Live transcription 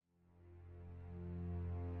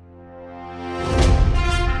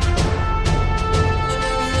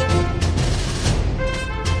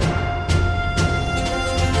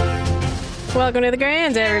Welcome to the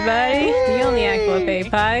Grands, everybody. The only actual pay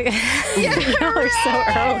pie. Y'all are so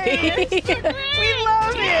early. We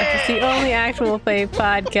love it. It's the only actual play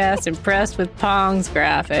podcast impressed with Pong's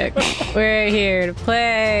graphic. We're here to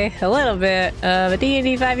play a little bit of a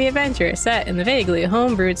D&D 5e adventure set in the vaguely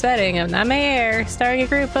homebrewed setting of Namair, starring a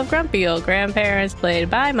group of grumpy old grandparents played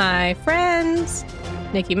by my friends,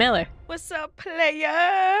 Nikki Miller. What's up, player?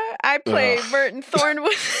 I play Merton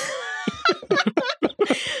Thornwhistle.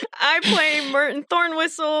 I play Merton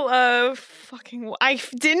Thornwhistle.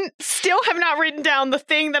 Still have not written down the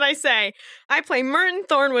thing that I say. I play Merton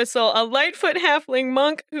Thornwhistle, a Lightfoot halfling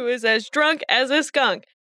monk who is as drunk as a skunk.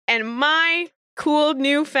 And my cool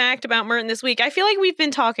new fact about Merton this week, I feel like we've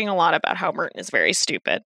been talking a lot about how Merton is very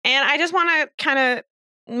stupid. And I just want to kind of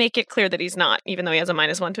make it clear that he's not, even though he has a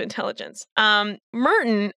 -1 to intelligence.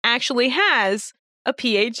 Merton actually has a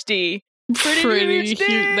PhD. Pretty huge.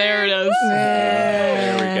 There it is.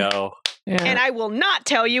 There we go. Yeah. And I will not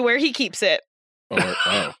tell you where he keeps it.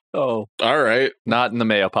 Oh, All right. not in the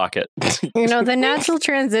mayo pocket. You know, the natural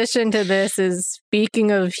transition to this is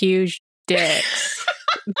speaking of huge dicks.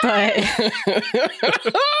 But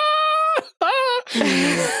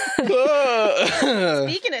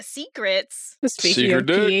Speaking of secrets, speaking Secret of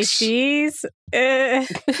dicks. PhDs,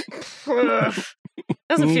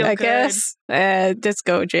 doesn't feel I good. guess. Just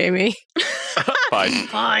go, Jamie. Fine.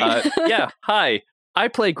 Fine. Hi. I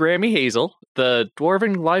play Grammy Hazel, the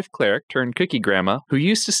dwarven life cleric turned cookie grandma who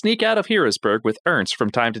used to sneak out of Heroesburg with Ernst from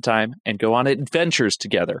time to time and go on adventures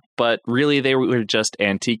together. But really, they were just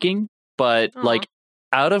antiquing. But, Aw. like,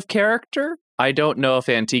 out of character, I don't know if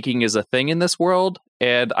antiquing is a thing in this world.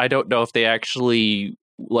 And I don't know if they actually,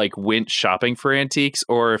 like, went shopping for antiques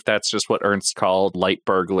or if that's just what Ernst called light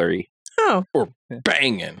burglary. Oh,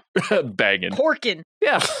 Banging. Banging. Porkin.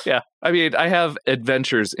 Yeah. I mean, I have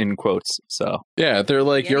adventures in quotes, so Yeah, they're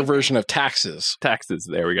like your Anything. version of taxes. taxes,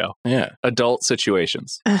 there we go. Yeah. Adult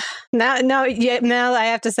situations. now I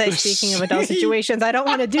have to say, speaking of adult situations, I don't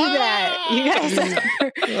want to do that. You guys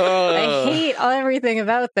I hate everything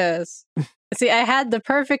about this. See, I had the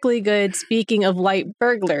perfectly good speaking of light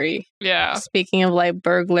burglary. Yeah. Speaking of light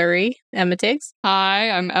burglary, Emma Tiggs.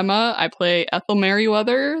 Hi, I'm Emma. I play Ethel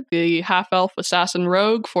Merriweather, the half-elf assassin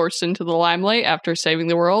rogue forced into the limelight after saving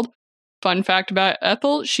the world. Fun fact about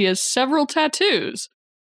Ethel, she has several tattoos.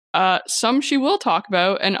 Some she will talk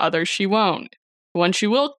about and others she won't. The ones she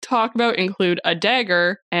will talk about include a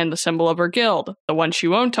dagger and the symbol of her guild. The ones she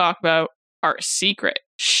won't talk about are a secret.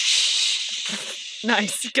 Shh.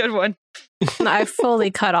 Nice. Good one. I fully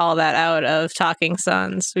cut all that out of Talking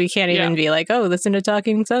Sons. We can't even be like, oh, listen to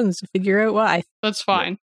Talking Sons to figure out why. That's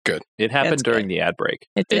fine. It happened That's during the ad break.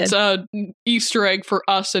 It did. It's a Easter egg for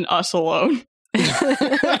us and us alone. Is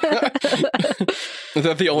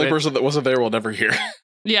that the only person that wasn't there we'll never hear?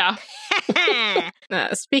 Yeah.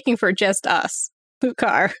 Speaking for just us,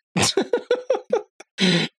 Lukar.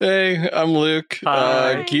 Hey, I'm Luke.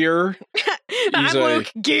 Hi. Gear. I'm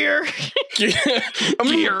Luke Gear.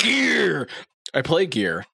 I'm Gear. I play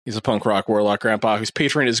Gear. He's a punk rock warlock grandpa whose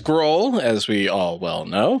patron is Grohl, as we all well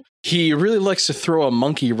know. He really likes to throw a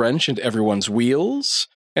monkey wrench into everyone's wheels.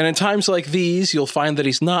 And in times like these, you'll find that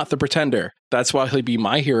he's not the pretender. That's why he'll be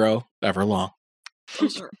my hero everlong.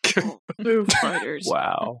 Those are Foo Fighters.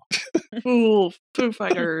 Wow. Ooh, Foo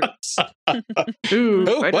Fighters. Ooh,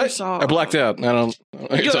 Oh, fighter what? song. I blacked out. I don't know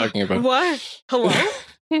what you're talking about. What? Hello?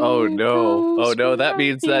 Oh no. That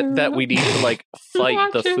means that we need to like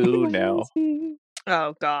fight the foo now.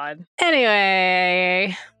 Oh, God.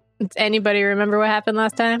 Anyway, does anybody remember what happened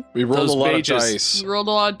last time? We rolled Those a lot pages. of dice. We rolled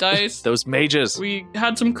a lot of dice. Those mages. We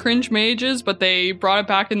had some cringe mages, but they brought it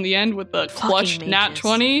back in the end with the clutch Fucking nat mages.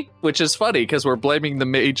 20. Which is funny because we're blaming the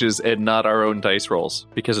mages and not our own dice rolls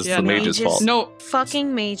because it's Yeah, the no. mages' Mages. fault. No,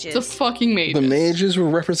 Fucking mages. the fucking mages. The mages were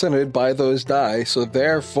represented by those die, so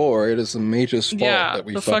therefore it is the mages' fault Yeah, that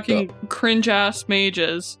we the fucked fucking up. cringe ass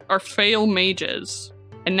mages are fail mages.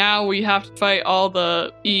 And now we have to fight all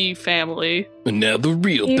the E family. And now the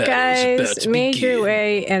real You battle is about guys to made begin. your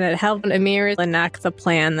way, and it helped Amir enact the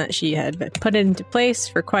plan that she had been put into place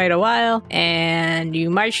for quite a while. And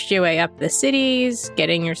you marched your way up the cities,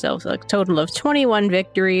 getting yourselves a total of 21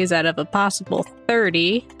 victories out of a possible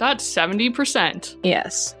 30. That's 70%.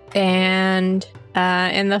 Yes. And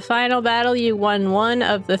in the final battle, you won one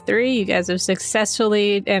of the 3. You guys have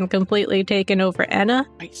successfully and completely taken over Enna.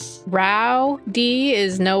 Nice. Rao D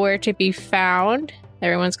is nowhere to be found.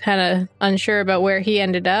 Everyone's kind of unsure about where he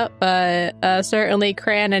ended up, but certainly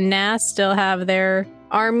Cran and Nass still have their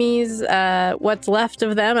armies, what's left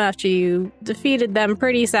of them after you defeated them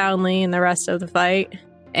pretty soundly in the rest of the fight.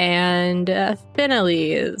 And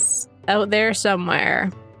Finley is out there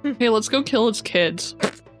somewhere. Hey, let's go kill his kids.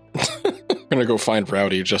 We're gonna go find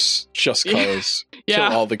Rowdy just cause. Yeah.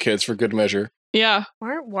 Kill all the kids for good measure. Yeah.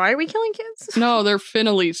 Why are we killing kids? No, they're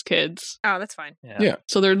Finley's kids. Oh, that's fine. Yeah.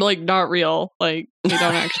 So they're like not real. Like they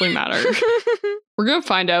don't actually matter. We're gonna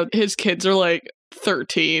find out his kids are like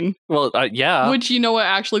 13. Well, yeah. Which, you know what,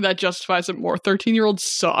 actually that justifies it more. 13-year-olds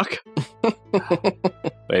suck.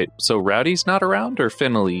 Wait, so Rowdy's not around or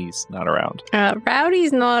Finley's not around?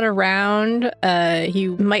 Rowdy's not around. He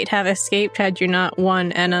might have escaped had you not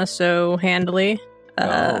won Enna so handily.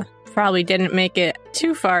 Probably didn't make it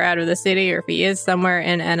too far out of the city, or if he is somewhere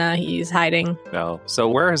in Enna, he's hiding. No. So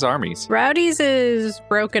where are his armies? Rowdy's is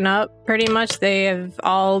broken up, pretty much. They have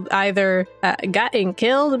all either gotten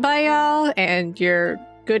killed by y'all and your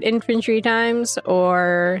good infantry times,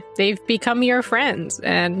 or they've become your friends,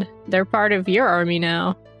 and they're part of your army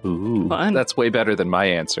now. Ooh, Fun. that's way better than my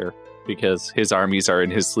answer, because his armies are in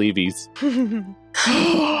his sleeveys.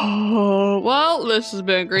 Well, this has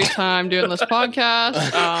been a great time doing this podcast.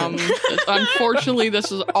 Unfortunately,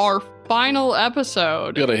 this is our final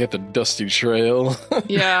episode. Gotta hit the dusty trail.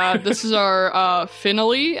 Yeah, this is our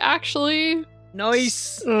finale, actually.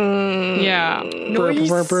 Nice. Yeah.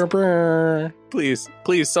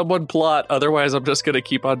 Please, someone plot. Otherwise, I'm just going to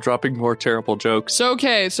keep on dropping more terrible jokes. So,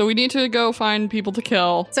 okay, so we need to go find people to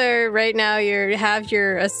kill. So right now you have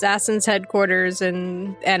your assassin's headquarters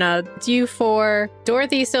in Enna. You four,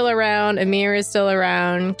 Dorothy's still around, Amir is still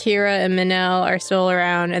around, Kira and Manel are still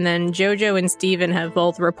around, and then Jojo and Steven have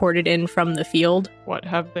both reported in from the field. What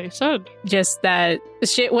have they said? Just that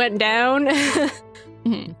shit went down.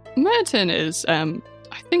 Merton is, I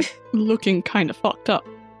think, looking kind of fucked up.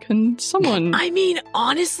 Can someone... I mean,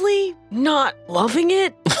 honestly, not loving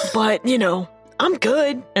it, but, you know, I'm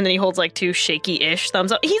good. And then he holds like 2 shaky-ish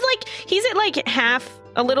thumbs up. He's at like half,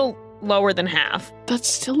 a little lower than half. That's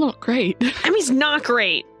still not great. I mean, he's not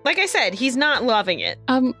great. Like I said, he's not loving it.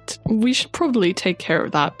 We should probably take care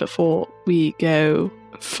of that before we go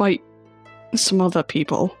fight some other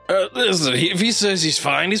people. Listen, if he says he's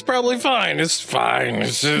fine, he's probably fine. It's fine.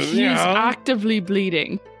 It's just, He's actively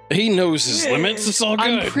bleeding. He knows his limits. It's all good.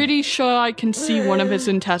 I'm pretty sure I can see one of his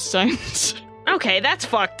intestines. Okay, that's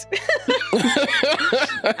fucked.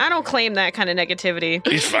 I don't claim that kind of negativity.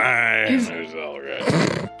 He's fine. It's all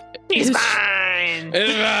good. He's fine.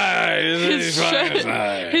 It's fine. He's fine. It's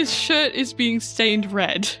fine. His shirt is being stained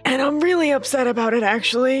red. And I'm really upset about it,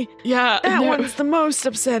 actually. Yeah. That one's the most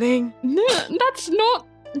upsetting. No, that's not...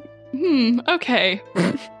 Okay.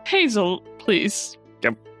 Hazel, please.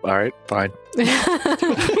 All right, fine.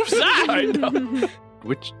 I know.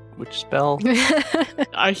 Which spell?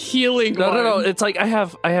 A healing No. one. It's like I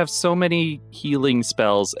have so many healing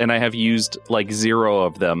spells, and I have used like 0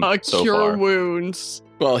 of them so Cure far. wounds.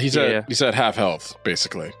 Well, he's at half health,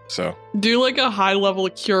 basically. So Do like a high level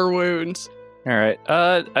cure wounds. All right.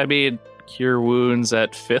 I mean, cure wounds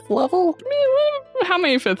at 5th level. How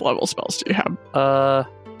many 5th level spells do you have?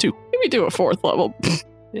 2. Maybe do a 4th level.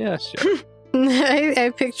 Yeah, sure.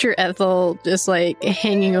 I picture Ethel just like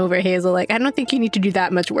hanging over Hazel, like, I don't think you need to do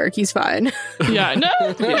that much work. He's fine. Yeah, no,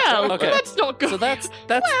 yeah, Okay. that's not good. So that's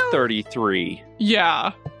 33.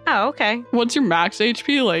 Yeah. Oh, okay. What's your max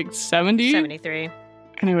HP? Like 70? 73.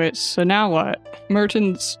 Anyway, so now what?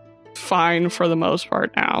 Merton's fine for the most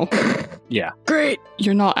part now. Yeah. Great.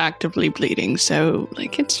 You're not actively bleeding, so,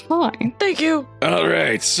 like, it's fine. Thank you. all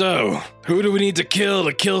right. So who do we need to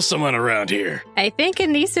kill someone around here? I think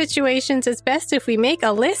in these situations, it's best if we make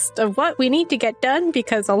a list of what we need to get done,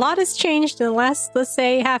 because a lot has changed in the last, let's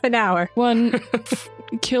say, half an hour. One,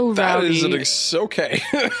 kill That Rowdy. is okay.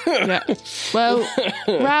 Yeah. Well,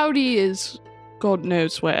 Rowdy is God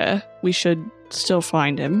knows where. We should still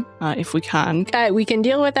find him, if we can. We can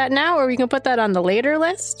deal with that now, or we can put that on the later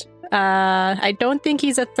list. I don't think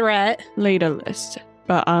he's a threat. Later list.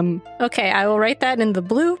 But, Okay, I will write that in the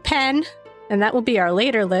blue pen, and that will be our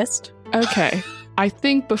later list. okay. I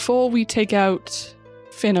think before we take out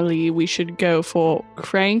Finley, we should go for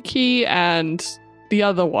Cranky and the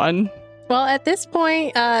other one. Well, at this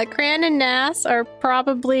point, Cran and Nass are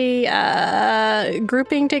probably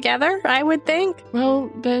grouping together, I would think. Well,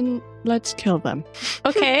 then let's kill them.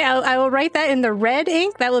 Okay, I will write that in the red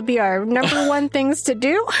ink. That will be our number 1 things to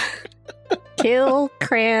do. Kill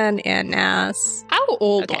Cran and Nass. How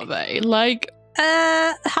old Okay. are they? Like,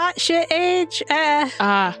 Hot shit age.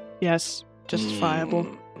 yes, justifiable.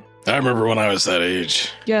 I remember when I was that age.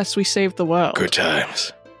 Yes, we saved the world. Good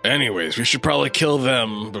times. Anyways, we should probably kill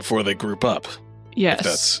them before they group up. Yes. If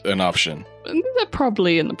that's an option. They're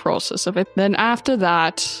probably in the process of it. Then after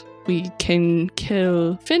that, we can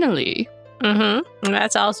kill Finley. Mm-hmm.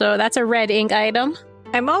 That's a red ink item.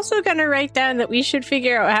 I'm also going to write down that we should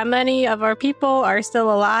figure out how many of our people are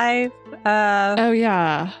still alive. Oh,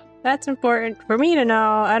 yeah. That's important for me to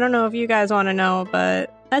know. I don't know if you guys want to know,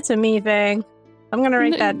 but that's a me thing. I'm going to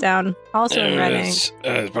write that down. Also in writing.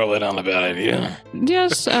 That's probably not a bad idea.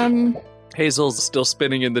 Yes, Hazel's still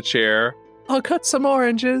spinning in the chair. I'll cut some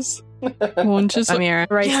oranges. oranges. Amira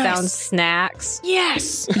writes Yes. down snacks.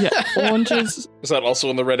 Yes. Yeah, oranges. Is that also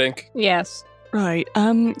in the red ink? Yes. Right.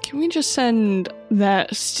 Can we just send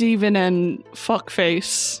that Steven and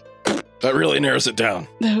Fuckface? That really narrows it down.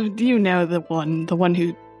 You know the one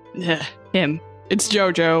who, him. It's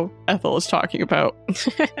Jojo. Ethel is talking about,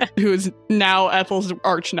 who is now Ethel's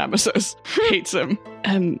arch nemesis. Hates him.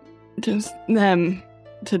 Just them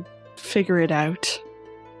to figure it out.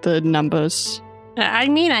 The numbers. I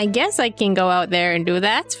mean, I guess I can go out there and do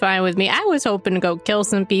that. It's fine with me. I was hoping to go kill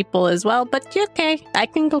some people as well, but okay. I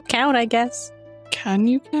can go count, I guess. Can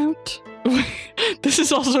you count? This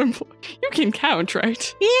is also important. You can count,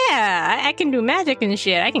 right? Yeah, I can do magic and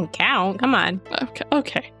shit. I can count. Come on.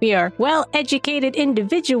 Okay. We are well-educated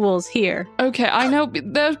individuals here. Okay, I know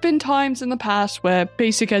there have been times in the past where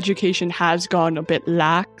basic education has gone a bit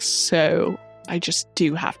lax, so I just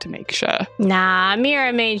do have to make sure. Nah,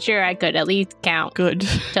 Mira made sure I could at least count Good.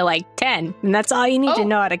 to like 10. And that's all you need to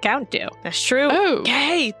know how to count to. That's true. Oh.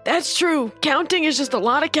 Hey, that's true. Counting is just a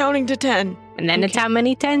lot of counting to 10. And then it's how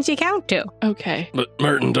many 10s you count to. Okay. But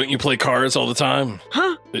Merton, don't you play cards all the time?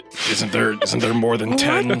 Huh? Isn't there more than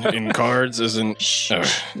 10 in cards? Isn't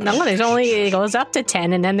No, there's only, it goes up to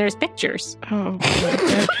 10 and then there's pictures. Oh,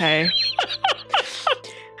 good. Okay.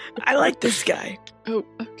 I like this guy. Oh,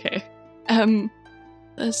 okay.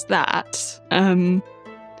 There's that.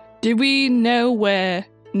 Do we know where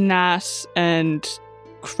Nas and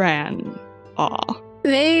Cran are?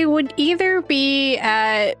 They would either be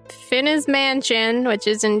at Finna's mansion, which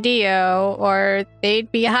is in Dio, or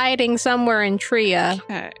they'd be hiding somewhere in Tria.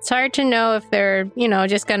 Okay. It's hard to know if they're,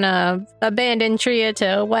 just gonna abandon Tria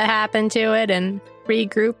to what happened to it and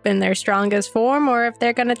regroup in their strongest form, or if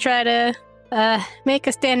they're gonna try to make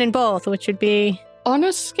a stand in both, which would be... On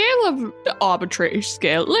a scale of arbitrary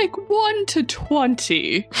scale, like 1 to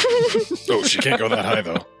 20. Oh, she can't go that high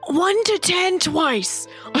though. 1 to 10 twice.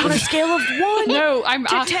 On a scale of 1 No, I'm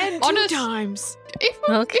to 10 on two a- times.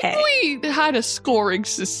 Okay. If we had a scoring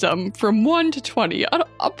system from 1 to 20,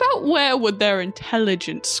 about where would their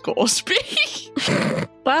intelligence scores be?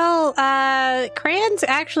 Well, Cran's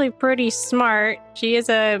actually pretty smart. She is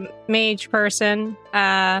a mage person.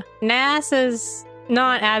 Nas is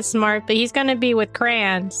not as smart, but he's gonna be with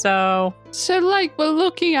Cran, so... So, like, we're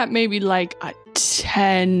looking at maybe like a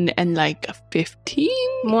 10 and like a 15?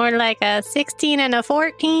 More like a 16 and a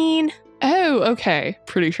 14. Oh, okay.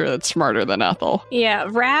 Pretty sure that's smarter than Ethel. Yeah,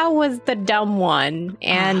 Rao was the dumb one,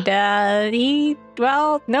 and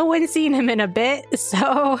no one's seen him in a bit,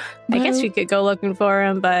 so I guess we could go looking for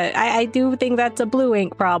him, but I do think that's a blue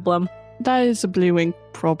ink problem. That is a blue ink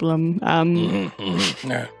problem.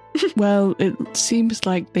 Yeah. Well, it seems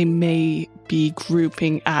like they may be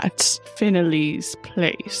grouping at Finley's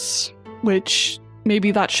place, which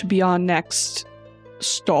maybe that should be our next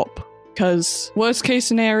stop. Because worst case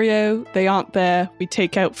scenario, they aren't there, we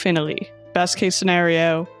take out Finley. Best case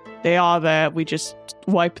scenario, they are there, we just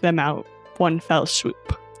wipe them out. One fell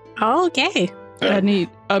swoop. Okay. Any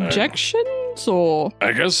objections or?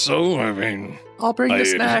 I guess so. I mean, I'll bring the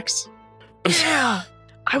snacks. Yeah.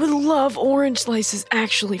 I would love orange slices,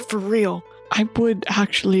 actually, for real. I would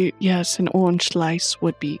actually, yes, an orange slice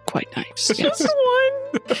would be quite nice. Yes. Just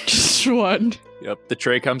one. Just one. Yep, the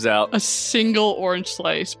tray comes out. A single orange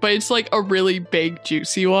slice, but it's like a really big,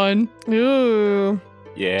 juicy one. Ooh.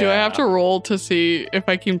 Yeah. Do I have to roll to see if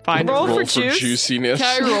I can find Roll it? for roll for juice? juiciness.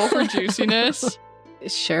 Can I roll for juiciness?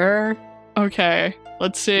 Sure. Okay,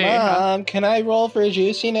 let's see. Mom, can I roll for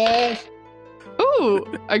juiciness?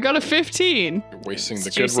 Ooh, I got a 15. You're wasting It's the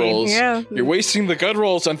good juicy. rolls. Yeah. You're wasting the good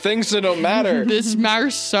rolls on things that don't matter. This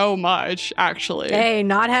matters so much, actually. Hey,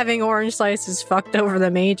 not having orange slices fucked over the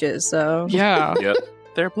mages, so... Yeah, Yep.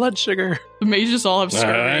 Their blood sugar. the mages all have I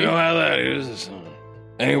scurvy. know how that is.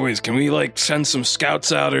 Anyways, can we send some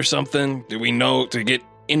scouts out or something? Do we know to get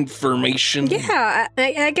information? Yeah,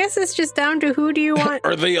 I guess it's just down to who do you want...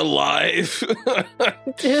 Are they alive?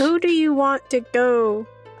 who do you want to go?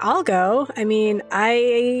 I'll go. I mean,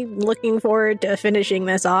 I'm looking forward to finishing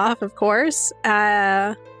this off, of course.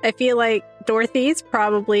 I feel like Dorothy's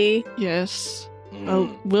probably... Yes.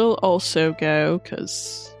 Oh, we'll also go,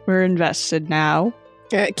 because we're invested now.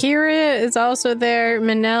 Kira is also there.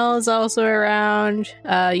 Manel is also around.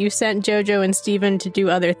 You sent Jojo and Steven to do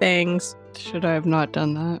other things. Should I have not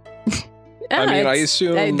done that? I mean, I it's-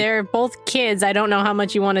 assume they're both kids. I don't know how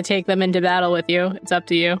much you want to take them into battle with you. It's up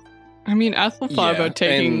to you. I mean, Ethel thought Yeah, about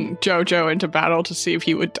taking and- Jojo into battle to see if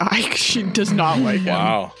he would die 'cause she does not like him.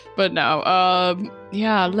 Wow. But no,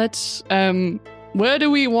 yeah, let's, where do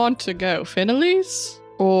we want to go? Finales?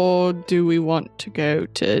 Or do we want to go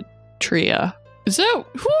to Tria? So,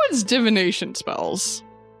 who has divination spells?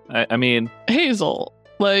 I mean, Hazel.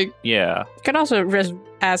 Like, yeah. Could also just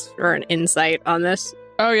ask for an insight on this.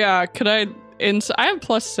 oh yeah, could I, I have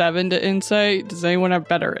 +7 to insight. Does anyone have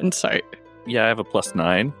better insight? Yeah, I have a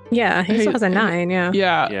 +9. Yeah, Hazel has a 9, yeah.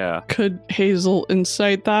 Yeah. Yeah. Could Hazel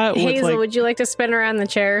insight that? with, Hazel, like, would you like to spin around the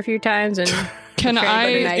chair a few times and can try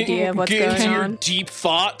to get an I, idea of what's Get going into your on? deep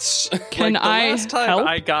thoughts. can Like, the I last time help?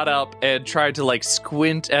 I got up and tried to like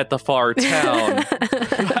squint at the far town,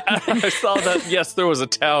 I saw that yes, there was a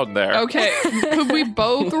town there. Okay, could we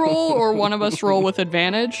both roll or one of us roll with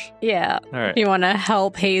advantage? Yeah. All right. You want to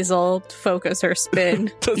help Hazel focus her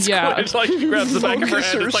spin. The Yeah. squint, like grabs the back of her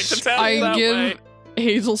Focus head. her It's like the town's I that give way.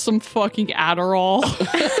 Hazel some fucking Adderall.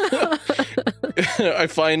 I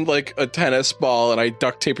find like a tennis ball and I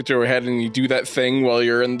duct tape it to her head, and you do that thing while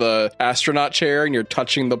you're in the astronaut chair and you're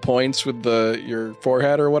touching the points with your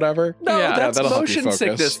forehead or whatever. No, Yeah, that's that'll help you motion focus.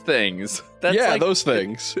 sickness things. That's Yeah, like, those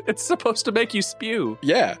things. It's supposed to make you spew.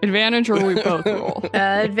 Yeah. Advantage or we both roll?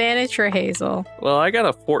 Advantage for Hazel. Well, I got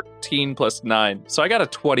a 14 plus 9, so I got a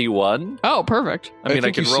 21. Oh, perfect. I mean, I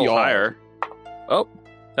think can you see roll all. higher. Oh,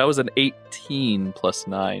 that was an 18 plus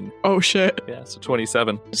 9. Oh shit. Yeah, so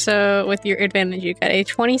 27. So with your advantage, you got a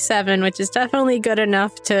 27, which is definitely good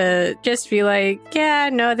enough to just be like, yeah,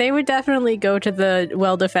 no, they would definitely go to the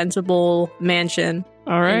well-defensible mansion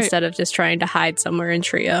All right. instead of just trying to hide somewhere in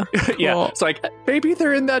Tria. Yeah, Cool. it's like, maybe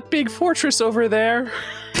they're in that big fortress over there.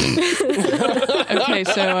 Okay,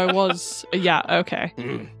 so I was. Yeah, okay.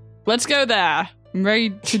 Mm. Let's go there. I'm ready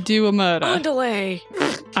to do a murder. On delay.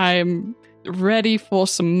 I'm ready for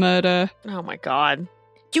some murder. Oh my god.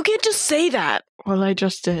 You can't just say that. Well, I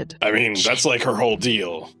just did. I mean, that's like her whole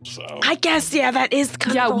deal. So I guess, yeah, that is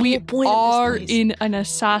kind Yeah, of the we whole point are of this place. in an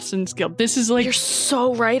assassin's guild. This is like You're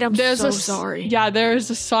so right. I'm there's so a sorry. Yeah, there is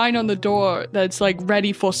a sign on the door that's like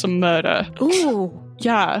ready for some murder. Ooh.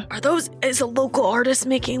 Yeah, Is a local artist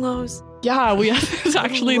making those? yeah. We have there's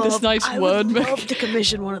actually this nice I word. would love to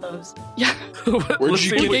commission one of those. Yeah. where'd Let's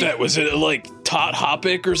you see. get that? Was it like Tot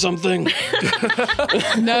Hopic or something?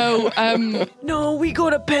 No, No, we go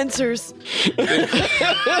to Pencer's.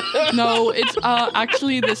 no. It's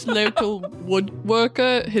actually this local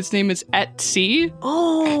woodworker. His name is Etsy.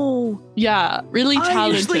 Oh. Yeah, really I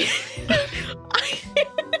talented. usually...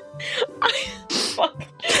 Fuck.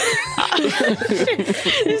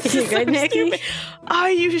 This is You good, so Nikki? stupid. I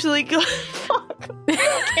usually go... Fuck.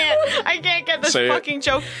 I can't get this Say it. fucking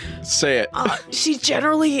joke. Say it.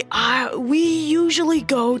 We usually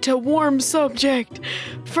go to Warm Subject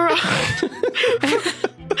for our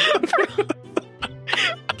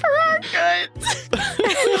goods.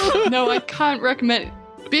 No, I can't recommend.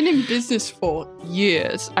 Been in business for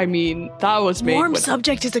years. I mean, that was made. Warm when-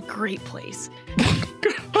 Subject is a great place.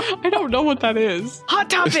 I don't know what that is. Hot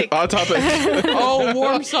Topic. On topic. Oh,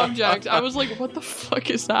 warm subject. I was like, what the fuck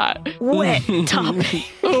is that? Wet Topic.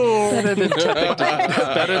 Oh,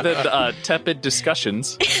 Better than tepid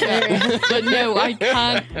discussions. but no, I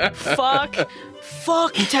can't. Fuck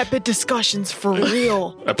tepid discussions for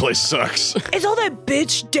real. That place sucks. It's all that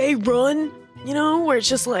bitch day run, you know, where it's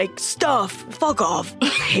just like stuff. Fuck off. I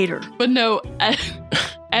hate her. But no,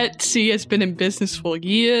 Etsy has been in business for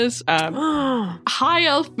years. High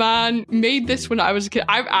Elf Man made this when I was a kid.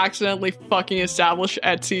 I've accidentally fucking established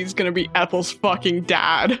Etsy is gonna be Ethel's fucking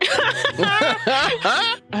dad.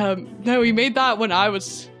 No, he made that when I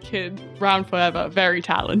was a kid. Round forever. Very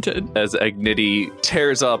talented. As Agnity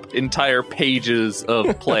tears up entire pages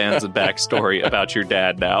of plans and backstory about your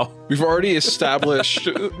dad now. We've already established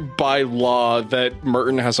by law that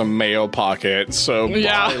Merton has a Mayo pocket, so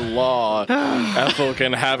Yeah. by law, Ethel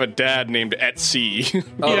can have a dad named Etsy. Yeah.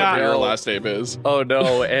 Whatever her no. last name is. Oh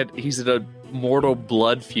no, and he's in a mortal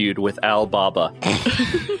blood feud with Al Baba.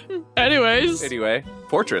 Anyways, Anyway,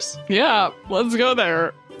 Fortress. yeah, let's go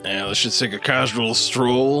there. Yeah, let's just take a casual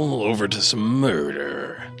stroll over to some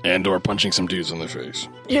murder. And/or punching some dudes in the face.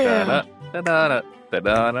 Yeah. Da-da-da,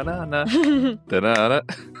 da-da-da-da-da, da-da-da.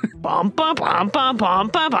 Bum, bum, bum, bum, bum, bum,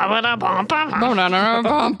 bum, bum,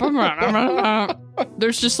 bum, bum.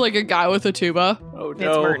 There's just like a guy with a tuba. Oh It's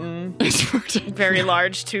no. Merton. It's Merton. Very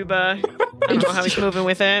large tuba. I don't know how he's moving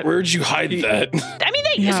with it. Where'd you hide that? I mean,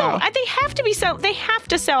 they have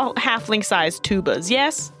to sell halfling-sized tubas.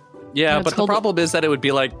 Yes. Yeah, It's but the called- problem is that it would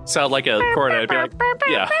be like sound like a cornet. It'd be like,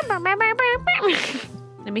 yeah.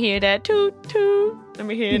 Let me hear that toot toot. Let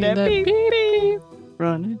me hear that beep beep.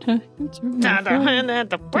 Running. It's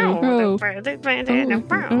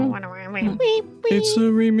a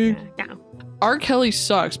remix. R. Kelly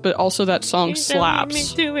sucks, but also that song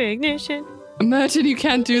slaps. To ignition. Imagine you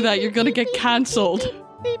can't do that. You're gonna get cancelled.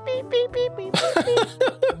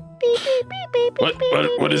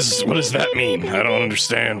 What does that mean? I don't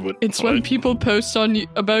understand. It's when people post on you,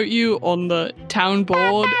 about you on the town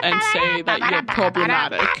board and say that you're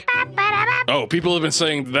problematic. Oh, people have been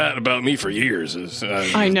saying that about me for years.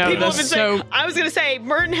 I know. People have been That's saying, I was going to say,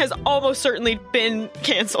 Merton has almost certainly been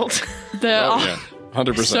canceled. There are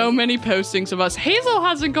 100%. so many postings of us. Hazel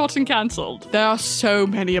hasn't gotten cancelled. There are so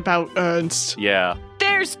many about Ernst. Yeah.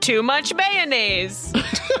 There's too much mayonnaise.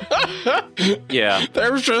 Yeah.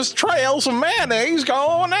 There's just trails of mayonnaise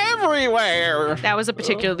going everywhere. That was a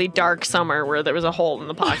particularly dark summer where there was a hole in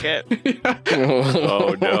the pocket.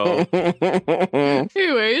 Oh, no.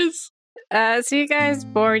 Anyways. So you guys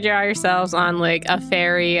board yourselves on like a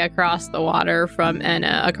ferry across the water from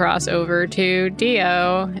Enna across over to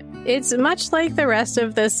Dio. It's much like the rest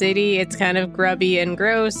of the city. It's kind of grubby and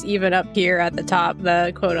gross, even up here at the top,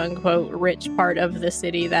 the quote-unquote rich part of the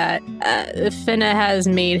city that Finna has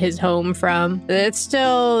made his home from. It's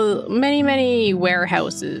still many, many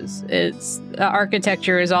warehouses. The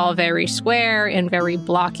architecture is all very square and very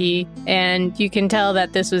blocky, and you can tell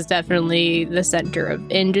that this was definitely the center of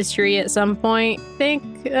industry at some point. Think,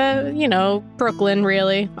 Brooklyn,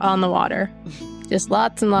 really, on the water. Just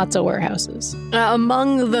lots and lots of warehouses.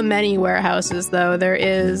 Among the many warehouses, though, there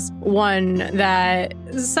is one that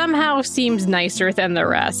somehow seems nicer than the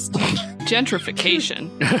rest. Gentrification.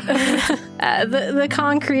 The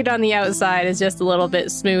concrete on the outside is just a little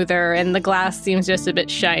bit smoother, and the glass seems just a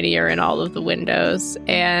bit shinier in all of the windows.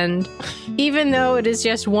 And even though it is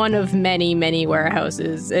just one of many, many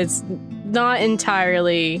warehouses, it's not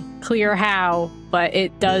entirely clear how, but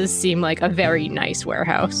it does seem like a very nice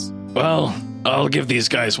warehouse. Well, I'll give these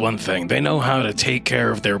guys one thing. They know how to take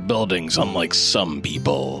care of their buildings, unlike some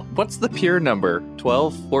people. What's the pier number?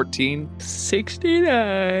 12, 14?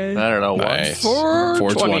 69. I don't know. Nice.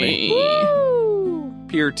 420. Woo!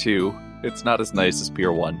 Pier 2. It's not as nice as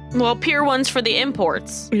Pier 1. Well, Pier 1's for the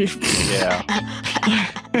imports. Yeah.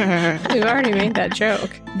 We've already made that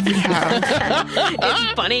joke.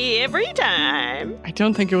 It's funny every time. I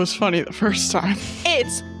don't think it was funny the first time.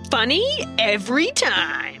 It's funny every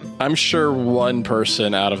time. I'm sure one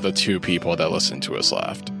person out of the two people that listened to us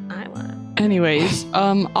laughed. I laugh. Anyways,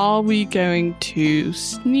 are we going to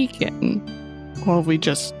sneak in? Or are we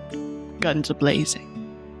just guns a-blazing?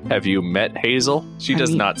 Have you met Hazel? She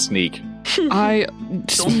does not sneak. I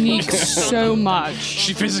sneak so much.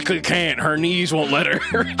 She physically can't. Her knees won't let her.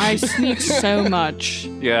 I sneak so much.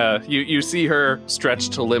 Yeah, you see her stretch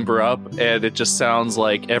to limber up, and it just sounds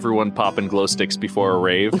like everyone popping glow sticks before a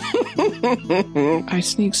rave. I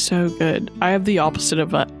sneak so good. I have the opposite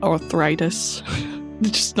of arthritis.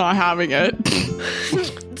 Just not having it.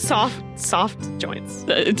 Soft joints.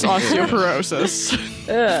 It's osteoporosis.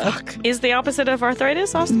 Ugh. Is the opposite of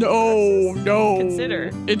arthritis No. Consider.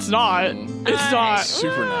 It's not. It's not.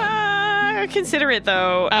 Super not. Consider it,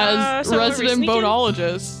 though. As so resident we're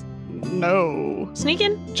bonologist, no.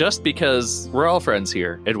 Sneaking? Just because we're all friends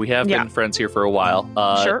here, and we have Yeah. been friends here for a while.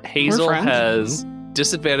 Sure. Hazel We're friends. has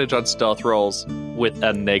disadvantage on stealth rolls with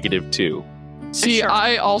a -2. See, Sure.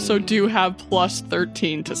 I also do have plus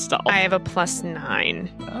 13 to stealth. I have a +9.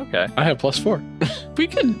 Okay. I have +4.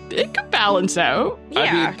 It could balance out. Yeah.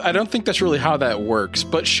 I mean, I don't think that's really how that works,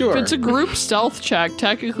 but sure. If it's a group stealth check,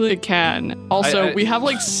 technically it can. Also, we have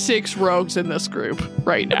like 6 rogues in this group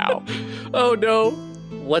right now. Oh no.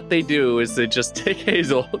 What they do is they just take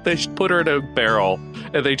Hazel, they put her in a barrel,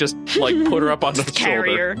 and they just like put her up on the Carry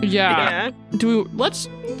shoulder. her. Yeah. Let's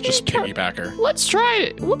just piggyback her. Let's try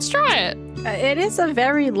it. Let's try it. It is a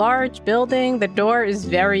very large building. The door is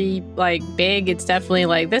very, big. It's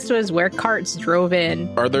definitely, this was where carts drove in.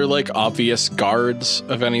 Are there obvious guards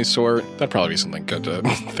of any sort? That'd probably be something good to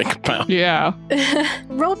think about. Yeah.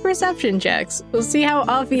 Roll perception checks. We'll see how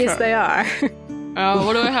obvious Okay. they are.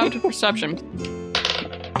 What do I have to perception?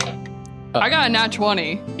 I got a nat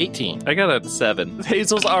 20. 18. I got a 7.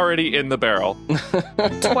 Hazel's already in the barrel.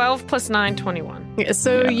 12 + 9, 21.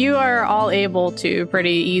 So you are all able to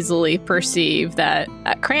pretty easily perceive that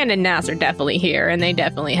Cran and Nas are definitely here, and they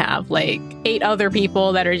definitely have 8 other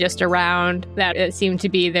people that are just around that seem to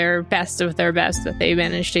be their best of their best that they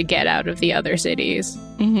managed to get out of the other cities.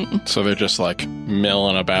 Mm-hmm. So they're just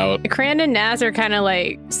milling about. Cran and Naz are kind of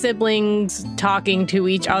siblings talking to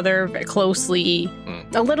each other very closely.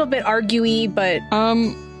 A little bit arguey, but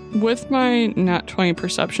With my nat 20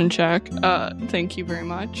 perception check, thank you very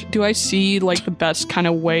much. Do I see like the best kind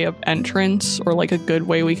of way of entrance or like a good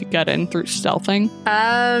way we could get in through stealthing?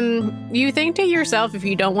 You think to yourself, if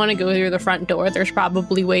you don't want to go through the front door, there's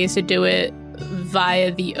probably ways to do it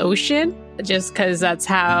via the ocean, just because that's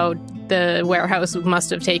how the warehouse must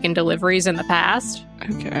have taken deliveries in the past.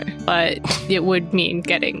 Okay. But it would mean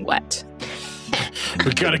getting wet.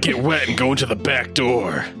 We gotta get wet and go into the back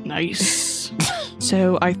door. Nice.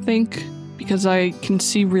 So I think because I can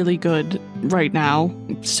see really good right now,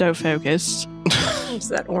 I'm so focused. It's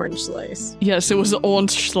that orange slice. Yes, it was an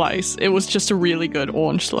orange slice. It was just a really good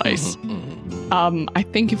orange slice. I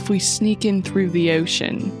think if we sneak in through the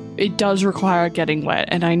ocean, it does require getting wet.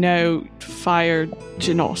 And I know fire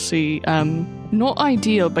genasi, not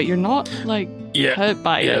ideal, but you're not like hurt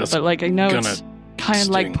by it. But like I know it's kind of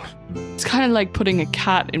like it's kind of like putting a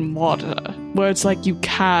cat in water, where it's like you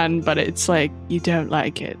can, but it's like you don't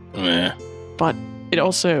like it. But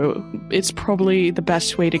it's probably the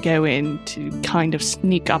best way to go in to kind of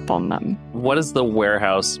sneak up on them. What is the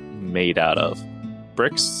warehouse made out of?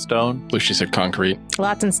 Bricks? Stone? Lucy said concrete.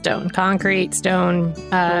 Lots in stone. Concrete, stone,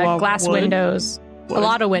 glass wood? Windows. Wood? A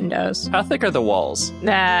lot of windows. How thick are the walls?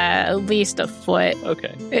 At least a foot.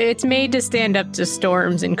 Okay. It's made to stand up to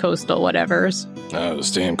storms and coastal whatevers.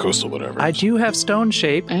 This damn coastal whatever. I do have stone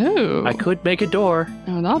shape. Oh. I could make a door.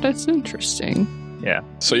 Oh, that's interesting. Yeah.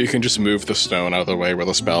 So you can just move the stone out of the way with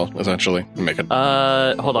a spell, essentially, and make it.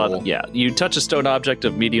 Hold on. Cool. Yeah. You touch a stone object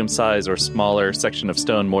of medium size or smaller section of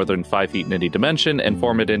stone more than 5 feet in any dimension and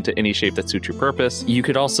form it into any shape that suits your purpose. You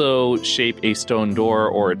could also shape a stone door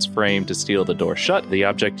or its frame to seal the door shut. The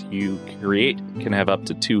object you create can have up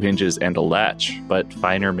to 2 hinges and a latch, but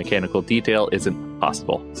finer mechanical detail isn't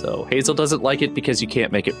possible. So Hazel doesn't like it because you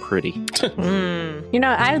can't make it pretty. You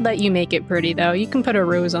know, I'd let you make it pretty, though. You can put a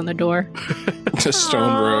rose on the door. A stone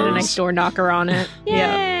And a rose. nice door knocker on it.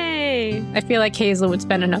 Yay! I feel like Hazel would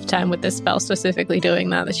spend enough time with this spell specifically doing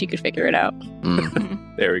that she could figure it out.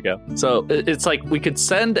 There we go. So it's like we could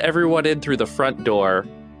send everyone in through the front door,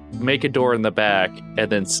 make a door in the back,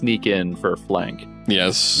 and then sneak in for a flank.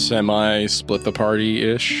 Yes, semi split the party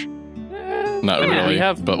ish. Not Yeah, really, we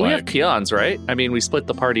have but peons, right? I mean, we split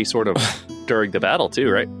the party sort of during the battle too,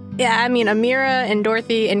 right? Yeah, I mean, Amira and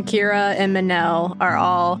Dorothy and Kira and Manel are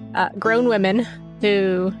all grown women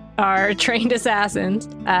who are trained assassins.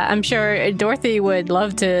 I'm sure Dorothy would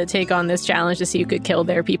love to take on this challenge to see who could kill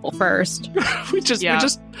their people first. we just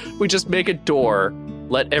make a door,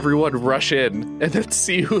 let everyone rush in, and then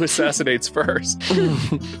see who assassinates first.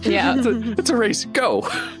 Yeah. It's a race. Go.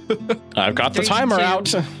 I've got the 3, timer 2, out.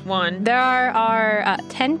 1. There are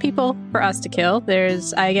 10 people for us to kill.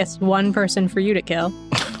 There's, I guess, 1 person for you to kill.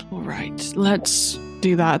 All right, let's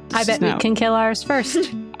do that. I bet we can kill ours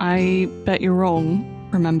first. I bet you're wrong.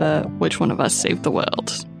 Remember which one of us saved the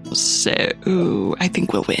world. So, I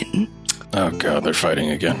think we'll win. Oh god, they're fighting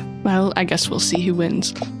again. Well, I guess we'll see who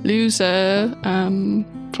wins. Loser,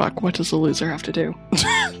 what does the loser have to do?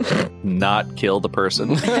 Not kill the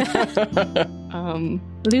person.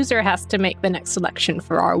 Loser has to make the next selection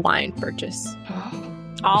for our wine purchase.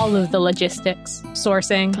 All of the logistics,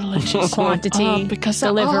 sourcing, quantity, because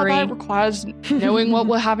delivery. That requires knowing what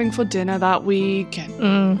we're having for dinner that week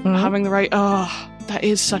and having the right. That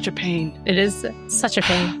is such a pain. It is such a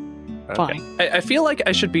pain. Fine. I feel like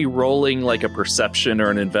I should be rolling like a perception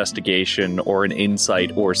or an investigation or an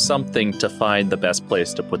insight or something to find the best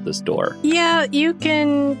place to put this door. Yeah, you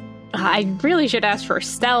can. I really should ask for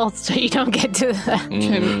stealth so you don't get to that.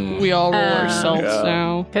 Can we all roll ourselves Yeah.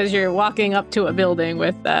 now? Because you're walking up to a building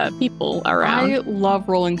with people around. I love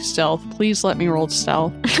rolling stealth. Please let me roll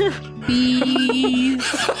stealth. Please.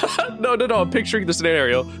 No. I'm picturing the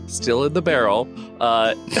scenario. Still in the barrel.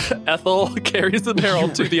 Ethel carries the barrel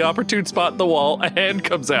to the opportune spot in the wall. A hand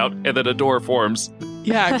comes out, and then a door forms.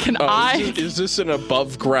 Yeah, can I? Is this an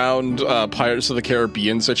above ground Pirates of the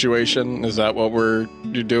Caribbean situation? Is that what you're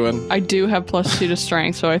doing? I do have +2 to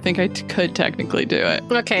strength, so I think I could technically do it.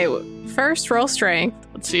 Okay, first roll strength.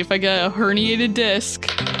 Let's see if I get a herniated disc.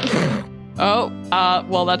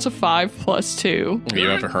 Well, that's a 5 + 2. You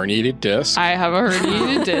have a herniated disc. I have a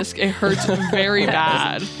herniated disc. It hurts very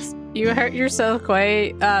bad. You hurt yourself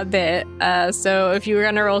quite a bit. So if you were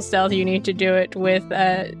going to roll stealth, you need to do it with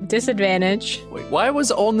disadvantage. Wait, why was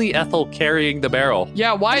only Ethel carrying the barrel?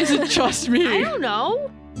 Yeah, why is it just I me? don't know.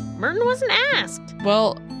 Merton wasn't asked.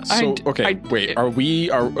 Well, is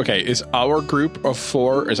our group of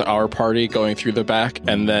 4, is our party going through the back,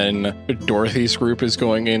 and then Dorothy's group is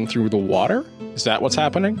going in through the water? Is that what's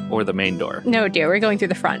happening? Or the main door? No, dear, we're going through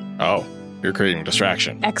the front. Oh, you're creating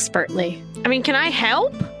distraction. Expertly. I mean, can I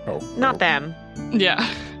help? Oh, Not them. Yeah.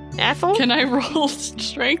 Ethel? Can I roll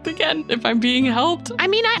strength again if I'm being helped? I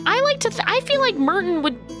mean, I like to, I feel like Merton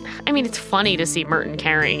would, I mean, it's funny to see Merton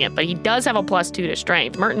carrying it, but he does have a +2 to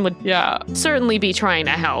strength. Merton would certainly be trying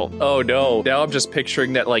to help. Oh no. Now I'm just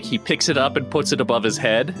picturing that like he picks it up and puts it above his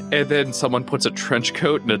head, and then someone puts a trench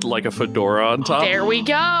coat and like a fedora on top. There we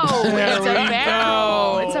go. There It's we a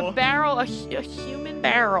barrel. go. It's a barrel, a human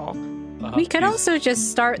barrel. We could also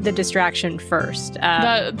just start the distraction first.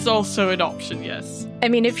 That's also an option, yes. I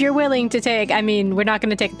mean, if you're willing to take, I mean, we're not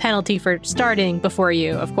going to take a penalty for starting before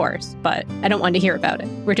you, of course, but I don't want to hear about it.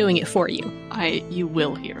 We're doing it for you. You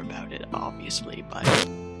will hear about it, obviously, but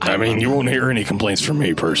I mean, you won't hear any complaints from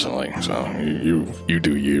me personally, so you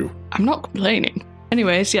do you. I'm not complaining.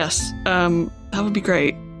 Anyways, yes, that would be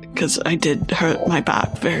great, because I did hurt my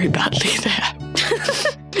back very badly there.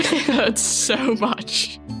 It hurts so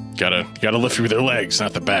much. Gotta lift with your legs,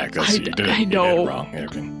 not the back. That's you did it. I know. You did it wrong.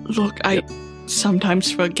 Okay. Look, I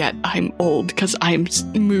sometimes forget I'm old because I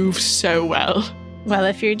move so well. Well,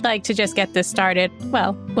 if you'd like to just get this started,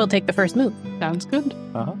 well, we'll take the first move. Sounds good.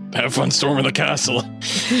 Have fun storming the castle.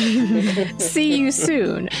 See you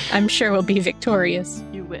soon. I'm sure we'll be victorious.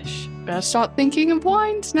 You wish. Better start thinking of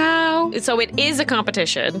wines now. So it is a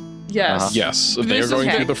competition. Yes. Yes, they This are going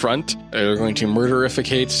is- through the front. They're going to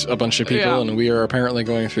murderificate a bunch of people, Yeah. and we are apparently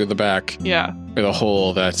going through the back Yeah. with a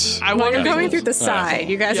hole that's... I Well, want you're to going Ethel. through the side.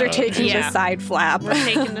 You guys Yeah. are taking Yeah. the side flap. We're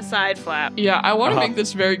taking the side flap. Yeah, I want to Uh-huh. make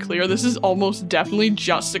this very clear. This is almost definitely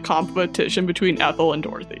just a competition between Ethel and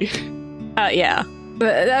Dorothy. Yeah.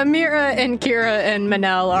 But Amira and Kira and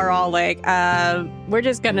Manel are all like, we're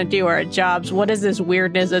just gonna do our jobs. What is this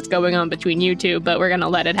weirdness that's going on between you two? But we're gonna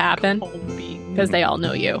let it happen because they all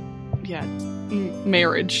know you. Yeah.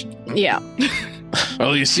 Marriage. Yeah.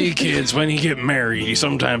 Well, you see, kids, when you get married, you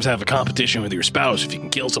sometimes have a competition with your spouse if you can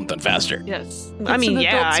kill something faster. Yes. I mean, an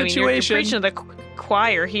yeah. adult I mean, you're situation. preaching to the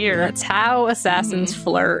choir here. That's how assassins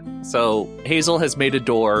flirt. So Hazel has made a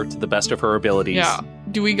door to the best of her abilities. Yeah.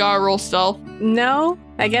 Do we gotta roll stealth? No,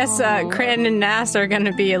 I guess Oh. Cran and Nass are going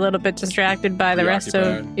to be a little bit distracted by the rest of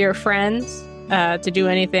Preoccupied. your friends to do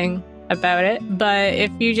anything about it. But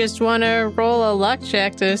if you just want to roll a luck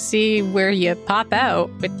check to see where you pop out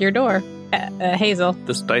with your door, Hazel.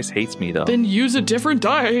 This dice hates me though. Then use a different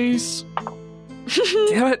dice.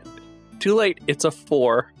 Damn it. Too late. It's a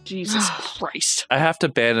 4. Jesus Christ. I have to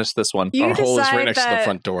banish this one. You Our hole is decide right next to the that-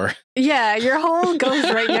 front door. Yeah, your hole goes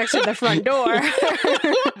right next to the front door.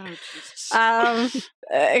 Oh, Jesus.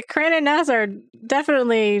 Cran and Nass are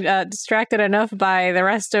definitely distracted enough by the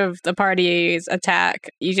rest of the party's attack.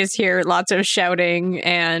 You just hear lots of shouting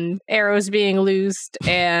and arrows being loosed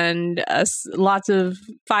and lots of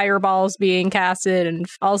fireballs being casted and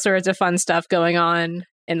all sorts of fun stuff going on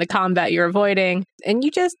in the combat you're avoiding. And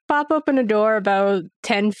you just pop open a door about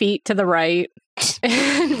 10 feet to the right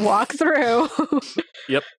and walk through.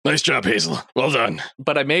 Nice job, Hazel. Well done.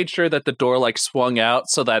 But I made sure that the door like swung out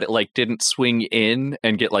so that it like didn't swing in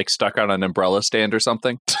and get like stuck on an umbrella stand or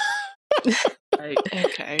something. Right.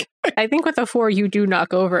 Okay. I think with a 4, you do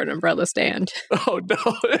knock over an umbrella stand. Oh no.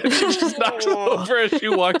 She just knocks it over as she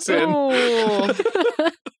walks in. Oh.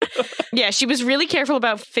 Yeah, she was really careful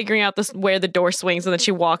about figuring out where the door swings, and then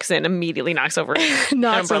she walks in, immediately knocks over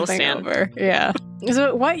Knock umbrella something stand. over. Yeah.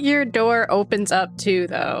 So what your door opens up to,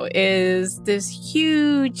 though, is this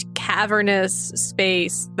huge cavernous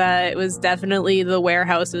space that was definitely the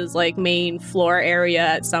warehouse's like main floor area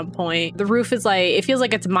at some point. The roof is like, it feels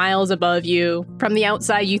like it's miles above you. From the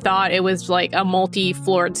outside, you thought it was like a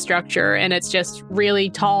multi-floored structure, and it's just really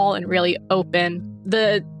tall and really open.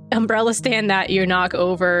 The umbrella stand that you knock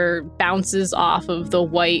over bounces off of the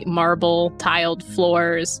white marble tiled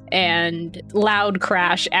floors, and loud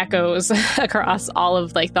crash echoes across all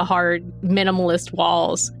of like the hard minimalist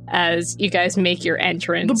walls as you guys make your The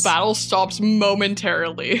entrance. battle stops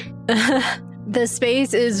momentarily. The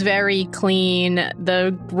space is very clean.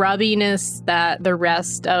 The grubbiness that the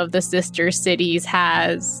rest of the sister cities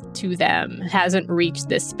has to them hasn't reached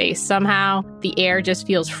this space somehow. The air just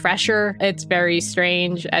feels fresher. It's very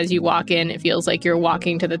strange. As you walk in, it feels like you're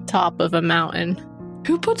walking to the top of a mountain.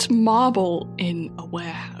 Who puts marble in a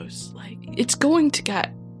warehouse? Like, it's going to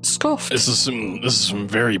get scuffed. This is some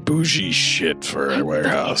very bougie shit for a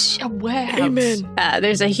warehouse. A warehouse.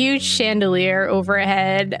 There's a huge chandelier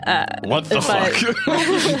overhead. What the But- fuck?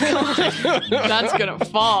 That's gonna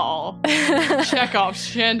fall. Chekhov's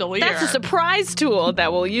chandelier. That's a surprise tool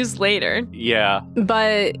that we'll use later. Yeah.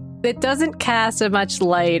 But It doesn't cast as much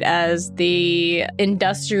light as the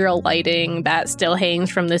industrial lighting that still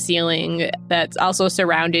hangs from the ceiling that's also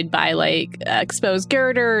surrounded by like exposed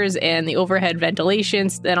girders and the overhead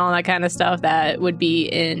ventilations and all that kind of stuff that would be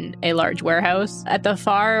in a large warehouse. At the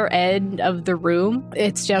far end of the room,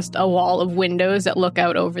 it's just a wall of windows that look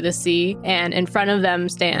out over the sea, and in front of them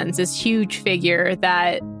stands this huge figure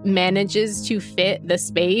that manages to fit the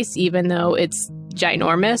space even though it's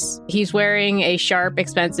ginormous. He's wearing a sharp,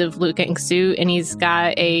 expensive looking suit, and he's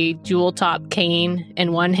got a jewel top cane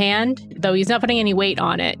in one hand, though he's not putting any weight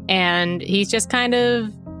on it. And he's just kind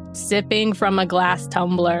of sipping from a glass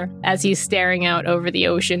tumbler as he's staring out over the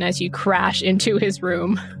ocean as you crash into his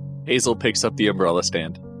room. Hazel picks up the umbrella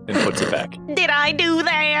stand and puts it back. Did I do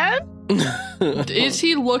that? Is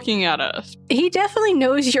he looking at us? He definitely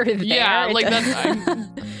knows you're there. Yeah, like that's.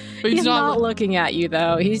 But He's not looking at you,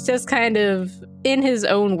 though. He's just kind of in his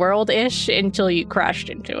own world-ish until you crashed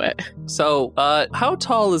into it. So, how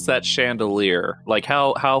tall is that chandelier? Like,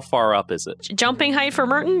 how far up is it? Jumping height for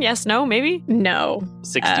Merton? Yes, no, maybe? No.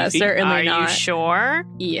 60 feet? Certainly Are not. you sure?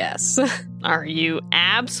 Yes. Are you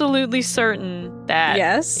absolutely certain that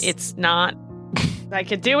Yes. it's not? I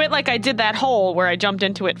could do it like I did that hole where I jumped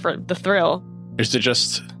into it for the thrill. Is there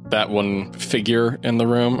just that one figure in the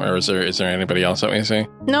room, or is there anybody else that we see?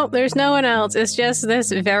 Nope, there's no one else. It's just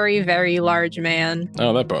this very, very large man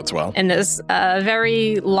Oh, that bodes well. in this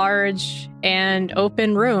very large and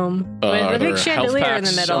open room with Are a big there chandelier health in the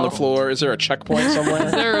packs middle. on the floor? Is there a checkpoint Is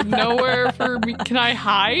somewhere? there nowhere for me? Can I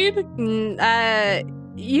hide?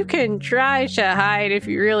 You can try to hide if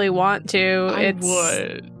you really want to. I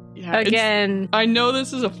would. Yeah, Again, I know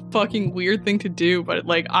this is a fucking weird thing to do, but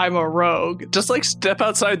like I'm a rogue. Just like step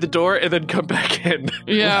outside the door and then come back in.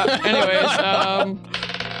 Yeah. Anyways,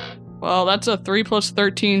 well, that's a 3 +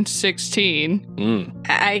 13, 16.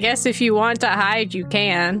 I guess if you want to hide, you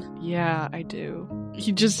can. Yeah, I do.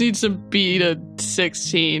 He just needs to beat a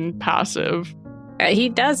 16 passive He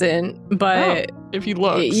doesn't, but if he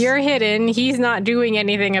looks. you're hidden. He's not doing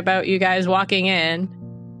anything about you guys walking in.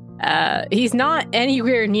 He's not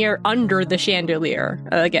anywhere near under the chandelier.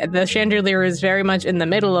 Again, the chandelier is very much in the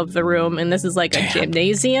middle of the room, and this is like a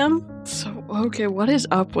gymnasium. So, okay, what is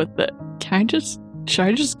up with it? Should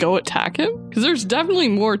I just go attack him? Because there's definitely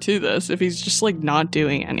more to this if he's just like not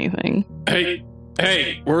doing anything. Hey,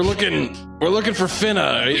 we're looking for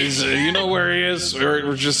Finna. You know where he is?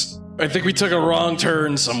 We're just. I think we took a wrong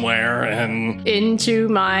turn somewhere, and Into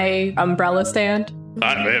my umbrella stand.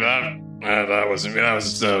 that was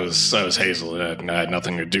Hazel. That had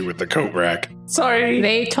nothing to do with the coat rack. Sorry.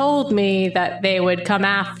 They told me that they would come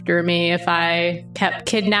after me if I kept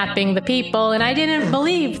kidnapping the people, and I didn't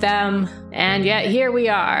believe them. And yet here we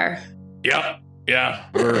are. Yep. Yeah,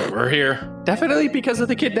 we're here. Definitely because of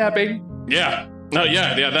the kidnapping. Yeah. No.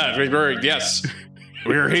 Yeah. Yes.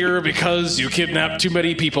 We're here because you kidnapped too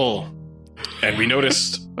many people, and we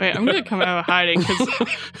noticed. Wait, I'm gonna come out of hiding because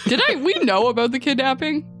we know about the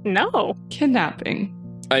kidnapping? No. Kidnapping.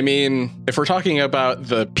 I mean, if we're talking about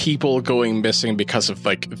the people going missing because of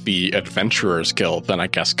like the Adventurers Guild, then I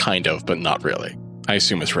guess kind of, but not really. I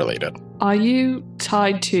assume it's related. Are you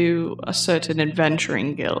tied to a certain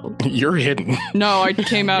adventuring guild? You're hidden. No, I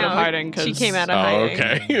came out of No, hiding because she came out of Oh, hiding.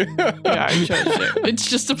 okay. Yeah, I chose it. It's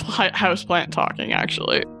just a houseplant talking,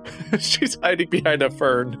 actually. She's hiding behind a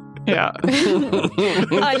fern. Yeah. An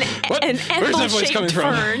Where's that voice coming Ethel-shaped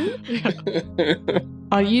from? fern.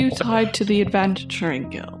 Are you tied to the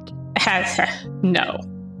adventuring guild? No.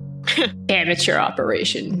 Amateur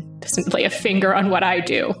operation. Doesn't lay a finger on what I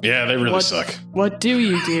do. Yeah, they really What- suck. What do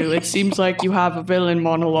you do? It seems like you have a villain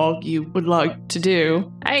monologue you would like to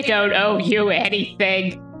do. I don't owe you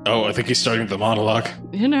anything. Oh, I think he's starting the monologue.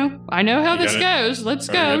 You know, I know how You this got goes. Let's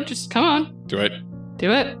All go. right. Just come on. Do it.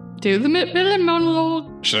 Do it. Do the villain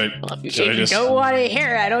monologue. Should If I you just don't want to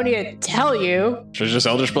hear it, I don't need to tell you.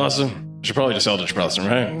 Eldritch Blossom? Should probably just Eldritch Blossom,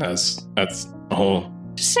 right? That's a whole.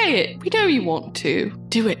 Just say it. We know you want to.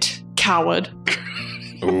 Do it, coward.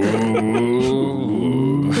 Ooh.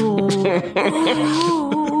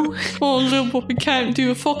 Oh, little boy can't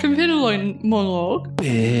do a fucking villain monologue.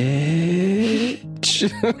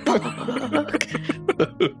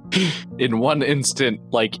 In one instant,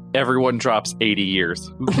 like everyone drops 80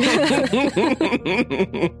 years.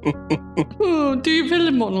 Oh, do your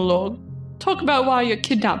villain monologue. Talk about why you're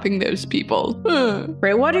kidnapping those people.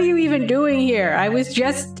 Right, what are you even doing here? I was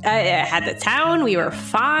just I had the town, we were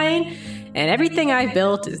fine, and everything I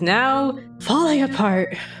built is now falling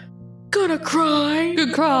apart. Gonna cry.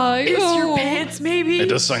 Good cry. Is Oh. your pants maybe? It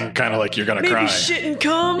does sound kind of like you're gonna maybe cry. shit and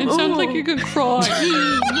cum. It sounds like Ooh. you could cry.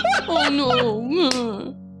 Oh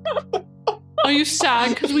no. Are you sad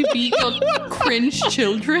because we beat your cringe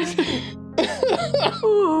children?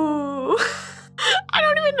 Ooh. I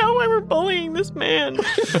don't even know why we're bullying this man.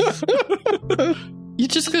 You're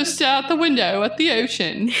just gonna stare out the window at the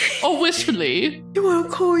ocean, or wistfully. You want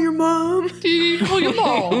to call your mom? Do you call your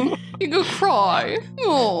mom? You go cry.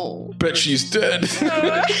 Oh. Bet she's dead.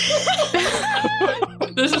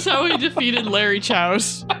 This is how we defeated Larry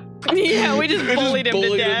Chows. Yeah, we just bullied him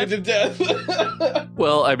to death.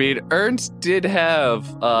 Well, I mean, Ernst did have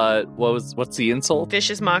what's the insult?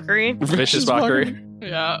 Vicious mockery. Vicious mockery.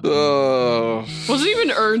 Yeah. Oh. Wasn't even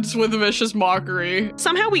Ernst with a vicious mockery.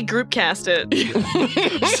 Somehow we group cast it.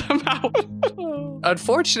 Somehow.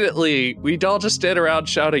 Unfortunately, we'd all just stand around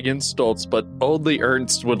shouting insults, but only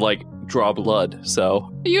Ernst would draw blood.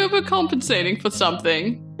 So Are you overcompensating for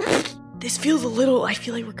something? This feels I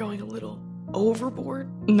feel like we're going a little overboard.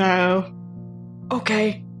 No.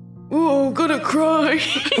 Okay. Ooh, I'm gonna cry.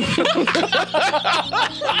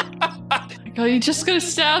 Oh, you're just gonna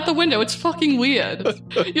stare out the window. It's fucking weird.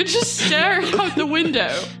 You're just staring out the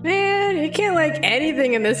window. Man, you can't like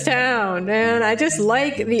anything in this town, man. I just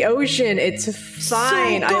like the ocean. It's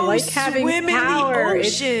fine. I go like having swim in the power.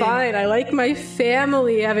 It's ocean. fine. I like my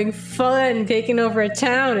family having fun, taking over a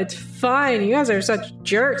town. It's fine. You guys are such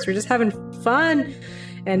jerks. We're just having fun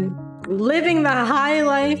and living the high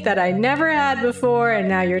life that I never had before, and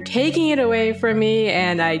now you're taking it away from me,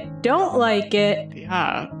 and I don't like it.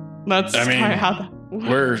 Yeah. That's I mean, kind of how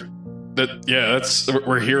we're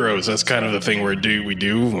heroes. That's kind of the thing we do.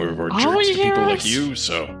 We're jerks we to people like heroes? you.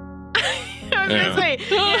 So I was gonna say,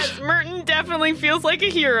 yes, Merton definitely feels like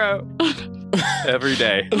a hero. every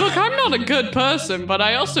day. Look, I'm not a good person, but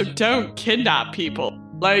I also don't kidnap people.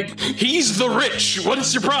 Like, he's the rich. What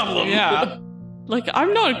is your problem? yeah. Like,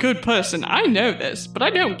 I'm not a good person. I know this, but I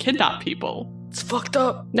don't kidnap people. It's fucked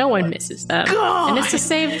up. No one misses them. God! And it's to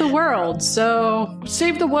save the world, so...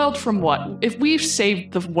 Save the world from what? If we've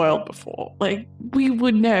saved the world before, like, we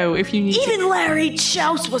would know if you need Even Larry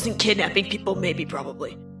Chouse wasn't kidnapping people, maybe,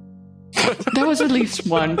 probably. There was at least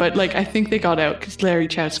one, but, like, I think they got out because Larry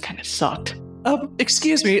Chouse kind of sucked.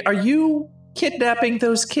 Excuse me, are you kidnapping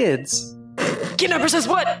those kids? Kidnapper says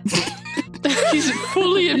what? He's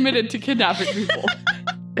fully admitted to kidnapping people.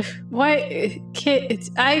 Why?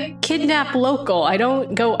 I kidnap local. I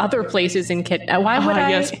don't go other places and kidnap. Why would I?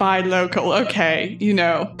 Yes, buy local. Okay, you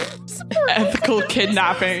know, ethical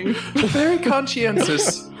kidnapping. Very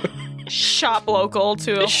conscientious. Shop local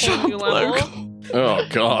to a whole new level. Oh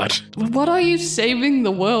God. What are you saving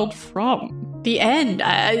the world from? The end.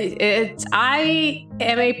 I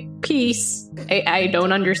am a piece. I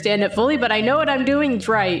don't understand it fully, but I know what I'm doing is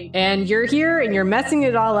right. And you're here and you're messing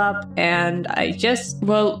it all up. And I just...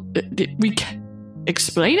 Well, we can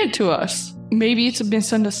explain it to us. Maybe it's a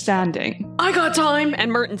misunderstanding. I got time.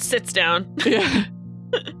 And Merton sits down. Yeah.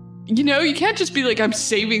 You know, you can't just be like, I'm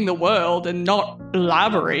saving the world and not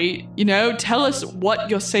elaborate. You know, tell us what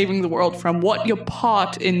you're saving the world from, what your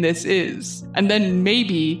part in this is. And then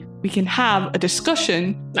maybe we can have a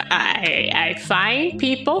discussion. I find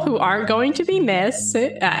people who aren't going to be missed.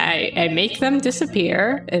 I make them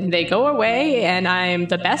disappear and they go away, and I'm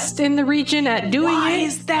the best in the region at doing Why it.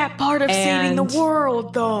 is that part of saving the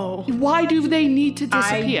world, though? Why do they need to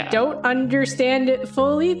disappear? I don't understand it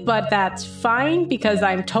fully, but that's fine because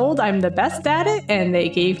I'm told I'm the best at it, and they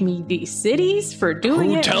gave me these cities for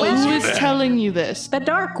doing it tells well. Who you is that? telling you this? The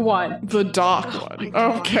dark one. The dark one.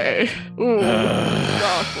 Okay. Ooh,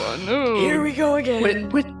 dark one. Ooh. Here we go again.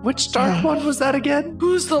 Which dark one was that again?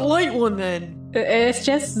 Who's the light one, then? It's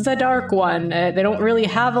just the dark one. They don't really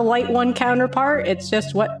have a light one counterpart. It's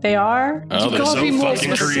just what they are. Oh, they're gotta so be more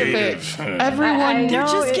fucking specific. creative. Everyone, I They're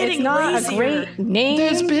know just it's getting not lazier. a great name.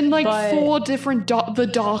 there's been like but 4 different the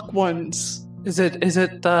dark ones. Is it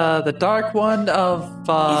the dark one of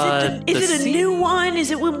Is it a new one?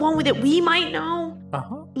 Is it one that we might know?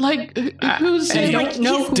 Uh-huh. Like, who's I don't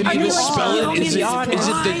know who Did he you misspell are. it? Is Be it honest.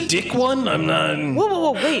 the dick one? I'm not.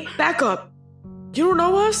 Whoa, wait, back up. You don't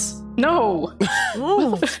know us? No.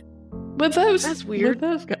 Oh, with those? That's weird. With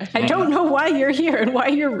those guys. I don't know why you're here and why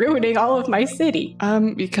you're ruining all of my city.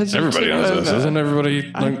 Because you Everybody took knows us. over. Doesn't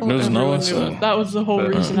everybody I thought knows everyone us? knew. That was the whole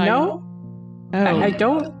reason I. No, Oh. I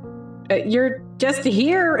don't. You're just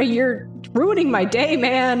here and you're ruining my day,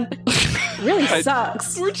 man. It really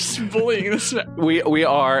sucks. We're just bullying this man. We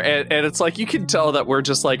are, and it's like you can tell that we're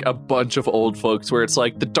just like a bunch of old folks where it's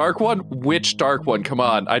like the dark one, which dark one? Come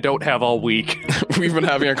on, I don't have all week. We've been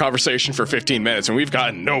having a conversation for 15 minutes and we've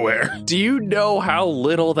gotten nowhere. Do you know how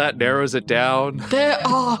little that narrows it down? There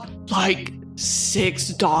are like 6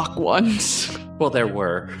 dark ones. Well, there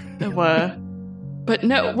were. There were. But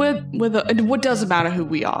no, it doesn't matter who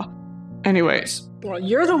we are. Anyways, Well,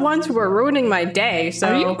 you're the ones who are ruining my day, so...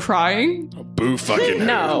 are you crying? Oh, boo fucking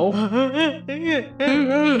No.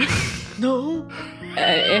 No.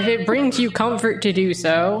 If it brings you comfort to do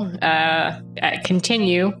so,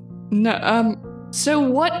 continue. No, so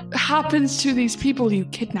what happens to these people you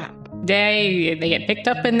kidnap? They get picked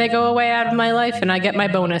up and they go away out of my life, and I get my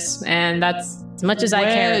bonus, and that's as much as I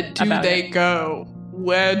care Where do about they it. go?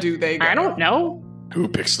 Where do they go? I don't know. Who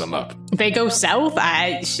picks them up? They go south.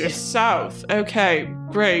 South. Okay,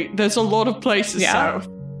 great. There's a lot of places Yeah. south.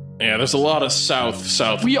 Yeah, there's a lot of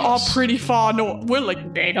south. We are pretty far north. We're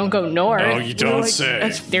like, They don't go north. No, you don't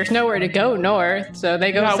say. There's nowhere to go north, so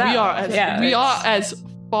they go yeah, south. we are as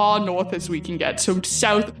far north as we can get. So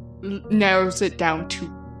south narrows it down to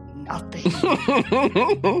nothing.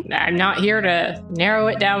 I'm not here to narrow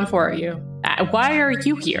it down for you. Why are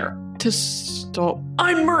you here? To stop.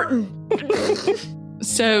 I'm Merton.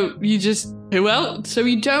 So you just so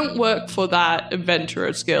you don't work for that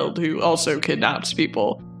adventurers guild who also kidnaps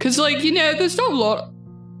people. Because, there's not a lot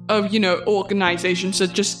of, organizations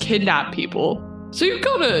that just kidnap people. So you've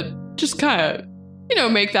got to just kind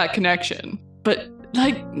of, make that connection. But,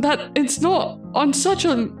 that, it's not on such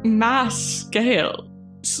a mass scale.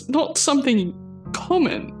 It's not something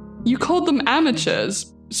common. You called them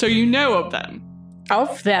amateurs, so you know of them.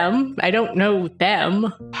 Of them. I don't know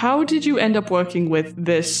them. How did you end up working with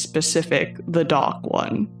this specific, the dark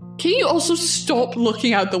one? Can you also stop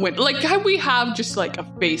looking out the window? Can we have just a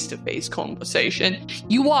face-to-face conversation?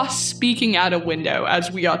 You are speaking out a window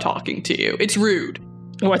as we are talking to you. It's rude.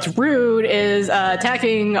 What's rude is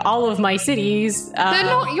attacking all of my cities. They're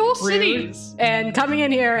not your rude, cities. and coming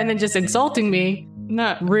in here and then just insulting me.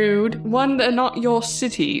 No. Rude. One, they're not your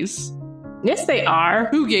cities. Yes, they are.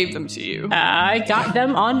 Who gave them to you? I got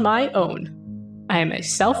them on my own. I am a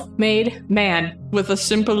self-made man. With a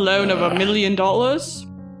simple loan of $1 million?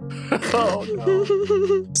 Oh,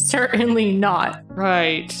 no. Certainly not.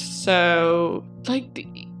 Right. So,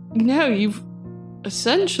 you've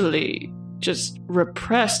essentially just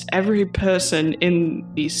repressed every person in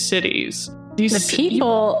these cities. The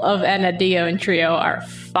people of Anadio and Trio are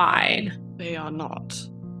fine. They are not.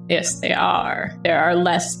 Yes, they are. There are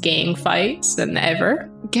less gang fights than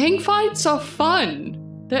ever. Gang fights are fun.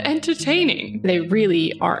 They're entertaining. They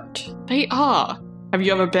really aren't. They are. Have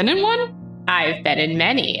you ever been in one? I've been in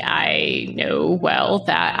many. I know well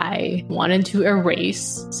that I wanted to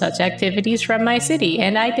erase such activities from my city,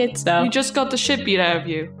 and I did so. You just got the shit beat out of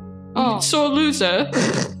you. Oh, sore loser.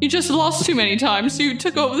 You just lost too many times, so you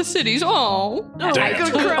took over the cities. Oh. I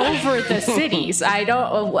took over the cities. I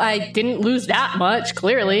didn't lose that much,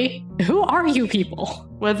 clearly. Who are you people?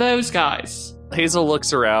 We're those guys. Hazel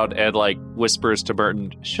looks around and whispers to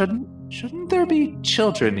Merton, Shouldn't there be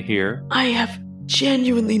children here? I have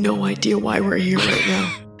genuinely no idea why we're here right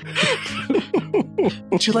now.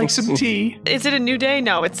 Would you like some tea? Is it a new day?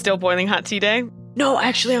 No, it's still boiling hot tea day. No,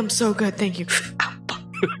 actually, I'm so good. Thank you. Ow, fuck.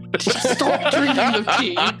 Stop drinking the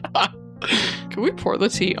tea. Can we pour the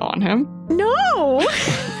tea on him? No!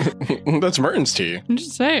 That's Merton's tea. I'm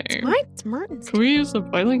just saying. It's Merton's. Can we use the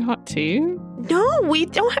boiling hot tea? No, we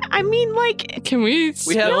don't. Can we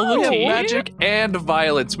We have, spill the tea? magic and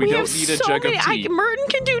violence. We don't have need a so jug many, of tea. Merton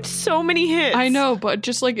can do so many hits. I know, but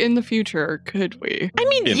just in the future, could we? I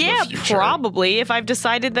mean, In the yeah, future. probably if I've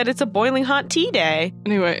decided that it's a boiling hot tea day.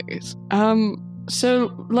 Anyways,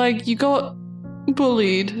 so you got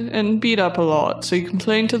bullied and beat up a lot, so you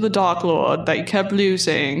complained to the Dark Lord that you kept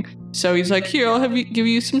losing. So he's like, here, I'll give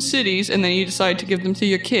you some cities, and then you decide to give them to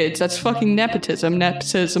your kids. That's fucking nepotism.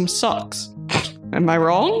 Nepotism sucks. Am I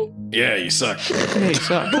wrong? Yeah, you suck. Yeah, you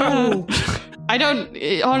suck.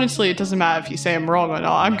 Honestly, it doesn't matter if you say I'm wrong or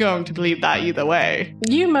not. I'm going to believe that either way.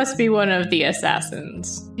 You must be one of the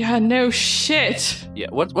assassins. Yeah, no shit. Yeah,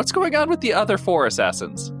 what's going on with the other 4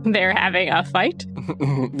 assassins? They're having a fight.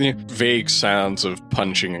 Vague sounds of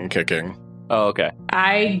punching and kicking. Oh, okay.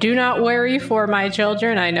 I do not worry for my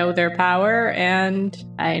children. I know their power, and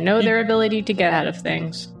I know their ability to get out of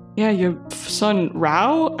things. Yeah, your son,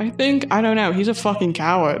 Rao, I think? I don't know. He's a fucking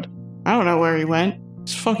coward. I don't know where he went.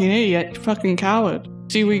 He's a fucking idiot. Fucking coward.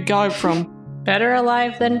 See where he got from. Better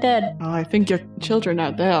alive than dead. Oh, I think your children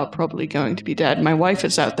out there are probably going to be dead. My wife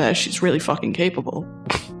is out there. She's really fucking capable.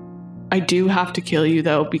 I do have to kill you,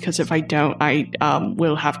 though, because if I don't, I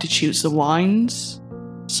will have to choose the wines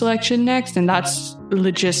selection next, and that's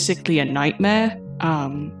logistically a nightmare.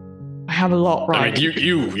 I have a lot right. I mean,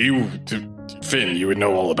 you, Finn, you would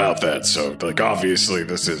know all about that. So, obviously,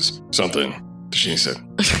 this is something she said.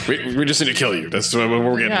 We just need to kill you. That's what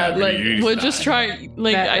we're getting Yeah, at. like You need to we're die. just trying.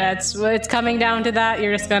 Like That's it's coming down to that.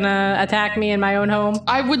 You're just gonna attack me in my own home.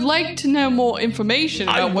 I would like to know more information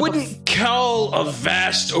I about what the wouldn't call a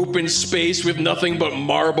vast open space with nothing but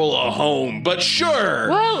marble a home, but sure.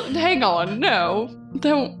 Well, hang on. No,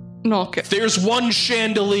 don't knock it. There's one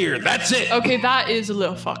chandelier. That's it. Okay, that is a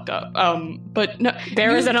little fucked up. But no,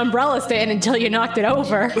 There was an umbrella stand until you knocked it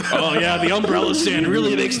over. Oh yeah, the umbrella stand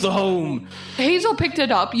really makes the home. Hazel picked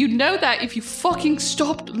it up. You'd know that if you fucking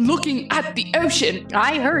stopped looking at the ocean.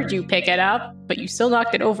 I heard you pick it up, but you still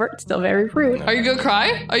knocked it over. It's still very rude. Are you gonna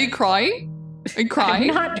cry? Are you crying? Are you I'm crying?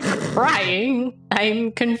 not crying.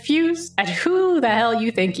 I'm confused at who the hell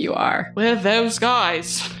you think you are. We're those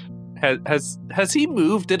guys. Has he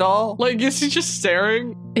moved at all? Like, is he just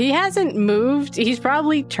staring? He hasn't moved. He's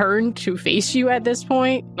probably turned to face you at this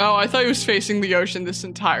point. Oh, I thought he was facing the ocean this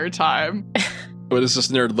entire time. What does this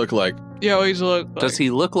nerd look like? Yo, he's look. Does he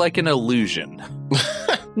look like an illusion?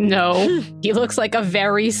 No, he looks like a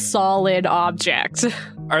very solid object.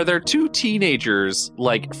 Are there two teenagers,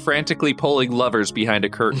 like, frantically pulling levers behind a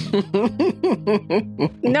curtain?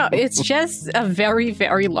 No, it's just a very,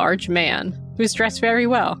 very large man who's dressed very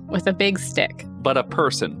well with a big stick. But a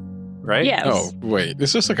person, right? Yes. Oh wait,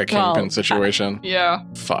 is this like a kingpin Well, situation? Yeah.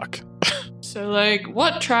 Fuck. So, like,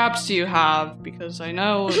 what traps do you have? Because I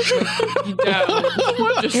know you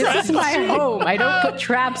don't. Just This is my home. I don't put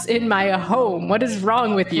traps in my home. What is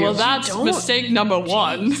wrong with you? Well, that's mistake number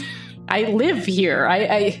one. I live here.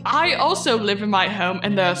 I also live in my home,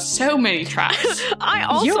 and there are so many traps. I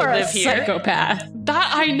also You're a live here. psychopath.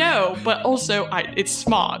 That I know, but also it's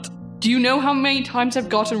smart. Do you know how many times I've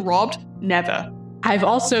gotten robbed? Never. I've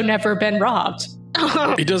also never been robbed.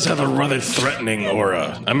 He does have a rather threatening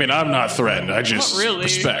aura. I mean, I'm not threatened. I just Not really.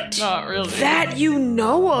 respect. Not really. That you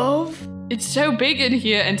know of. It's so big in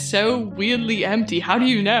here and so weirdly empty. How do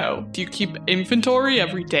you know? Do you keep inventory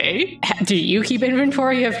every day? Do you keep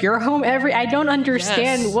inventory of your home I don't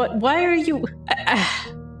understand. Yes. Why are you...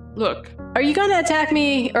 Look, Are you gonna attack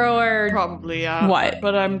me or... probably, yeah. What?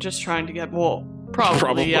 But I'm just trying to get more. Probably,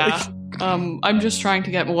 Probably. yeah. I'm just trying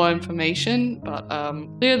to get more information, but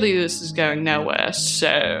clearly this is going nowhere,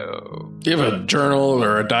 so... Do you have a journal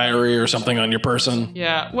or a diary or something on your person?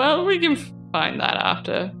 Yeah, well, we can find that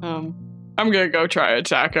after. I'm gonna go try to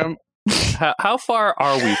attack him. How far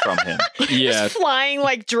are we from him? Yeah. Just flying,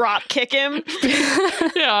 like, drop kick him.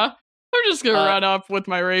 Yeah, I'm just gonna run up with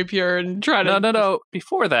my rapier and try to... No.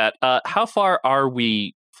 Before that, how far are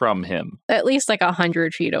we from him? At least like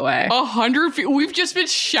 100 feet away. 100 feet? We've just been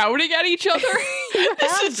shouting at each other?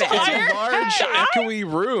 This have been. entire... It's a large,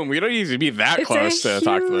 echoey room. We don't need to be that close to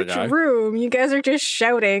talk to the guy. room. You guys are just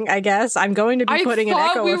shouting, I guess. I'm going to be I putting an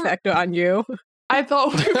thought echo we were- effect on you. I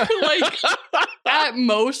thought we were like at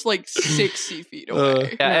most like 60 feet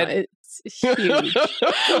away. No, and- it's huge.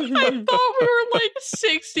 I thought we were like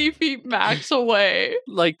 60 feet max away.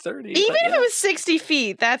 Like 30. Even but if yeah. it was 60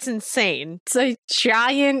 feet, that's insane. It's a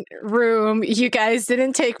giant room. You guys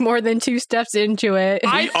didn't take more than 2 steps into it.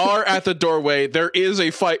 We are at the doorway. There is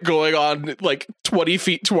a fight going on like 20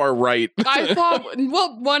 feet to our right. I thought,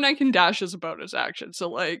 well, one, I can dash as a bonus action. So,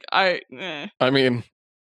 like, I mean,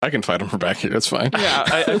 I can fight him from back here. It's fine. yeah.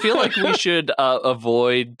 I feel like we should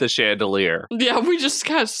avoid the chandelier. Yeah, we just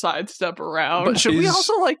kind of sidestep around. But should we Is-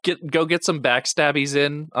 also like go get some backstabbies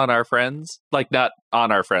in on our friends? Like not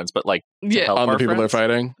on our friends, but like to Yeah. help On the our people friends? they're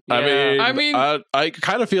fighting. Yeah. I mean- I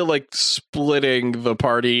kind of feel like splitting the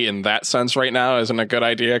party in that sense right now isn't a good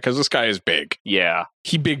idea because this guy is big. Yeah.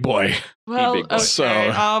 He big boy. Well, big boy. okay. So-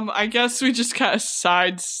 I guess we just kind of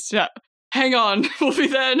sidestep. Hang on, we'll be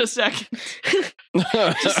there in a second.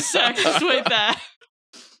 Just a sec, just wait there.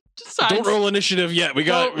 Just Don't roll initiative yet. We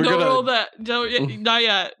got. Don't roll that. Not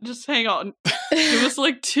yet. Just hang on. Give us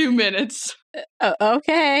like 2 minutes.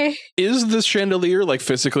 Okay. Is this chandelier like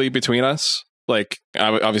physically between us? Like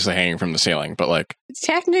obviously hanging from the ceiling, but like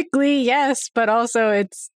Technically, yes, but also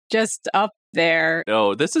it's just up there.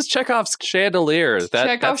 No, this is Chekhov's chandelier.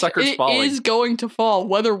 That sucker's it falling. is going to fall,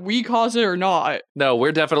 whether we cause it or not. No,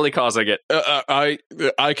 we're definitely causing it.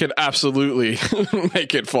 I can absolutely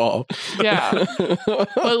make it fall. Yeah,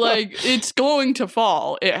 but like it's going to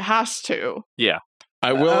fall. It has to. Yeah.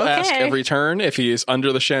 I will ask Okay. every turn if he is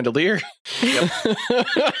under the chandelier.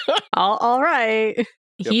 All right.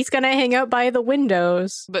 Yep. He's going to hang out by the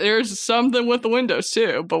windows. But there's something with the windows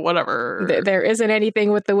too. But whatever. There isn't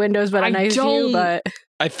anything with the windows but a I nice view, don't- but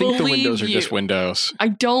I think the Believe windows are just you. windows. I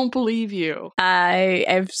don't believe you. I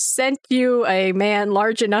have sent you a man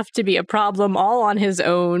large enough to be a problem all on his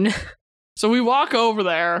own. So we walk over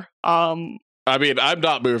there. I mean, I'm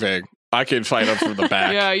not moving. I can fight him from the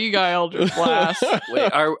back. Yeah, you got Eldritch Blast.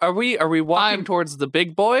 Wait, are we walking towards the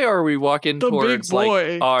big boy, or are we walking The big towards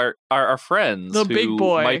boy. like our friends The who big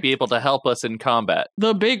boy. might be able to help us in combat?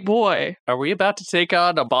 The big boy. Are we about to take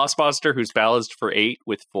on a boss monster who's balanced for 8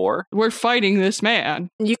 with 4? We're fighting this man.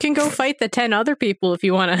 You can go fight the 10 other people if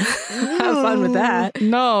you want to have fun with that.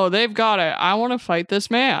 No, they've got it. I want to fight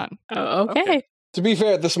this man. Oh, okay. To be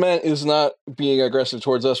fair, this man is not being aggressive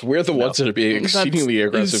towards us. We're the ones that are being exceedingly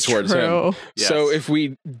aggressive towards him. Yes. So if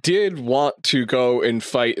we did want to go and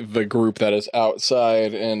fight the group that is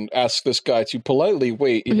outside and ask this guy to politely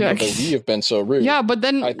wait, even though we have been so rude. Yeah, but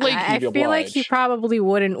then I like I feel like he probably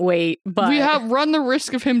wouldn't wait, but we have run the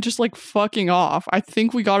risk of him just like fucking off. I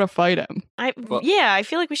think we gotta fight him. I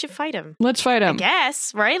feel like we should fight him. Let's fight him. I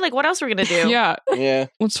guess, right? Like, what else are we gonna do? Yeah, Yeah.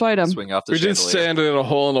 let's fight him. Swing off the We did chandelier. stand in a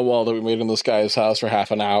hole in the wall that we made in this guy's house for half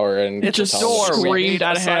an hour, and It's just a door. We screamed made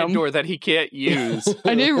at a side him. door that he can't use.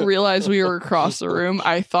 I didn't realize we were across the room.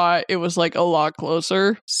 I thought it was like a lot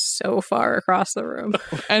closer. so far across the room.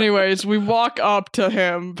 Anyways, we walk up to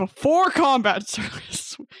him before combat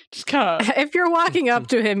starts. Just kind of. If you're walking up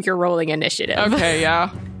to him, you're rolling initiative. Okay, yeah.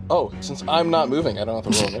 oh, since I'm not moving, I don't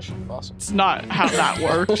have to roll initiative. Awesome. It's not how that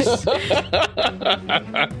works.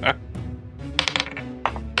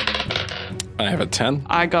 I have a 10.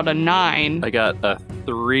 I got a 9. I got a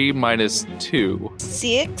 3 minus 2.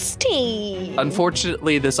 16.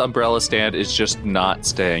 Unfortunately, this umbrella stand is just not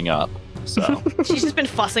staying up. So She's just been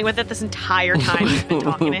fussing with it this entire time we've been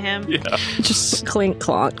talking to him. yeah, Just Clink,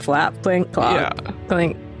 clonk, flap, clink, clonk, yeah.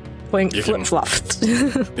 clink, clink, You flip, can- flop.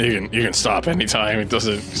 You can stop anytime. It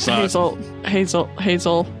doesn't. It's not. Hazel.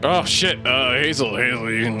 Oh shit, Hazel.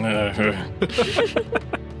 You can.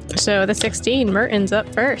 So the 16, Merton's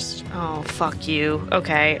up first. Oh, fuck you.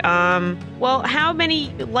 Okay. Well, how many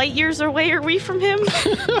light years away are we from him?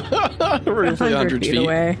 We're 100 feet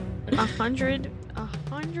away. 100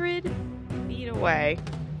 feet away.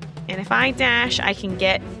 And if I dash, I can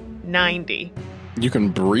get 90. You can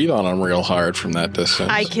breathe on him real hard from that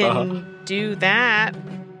distance. I can do that,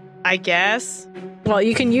 I guess. Well,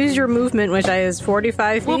 you can use your movement, which is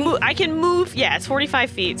 45 feet. Well, I can move. Yeah, it's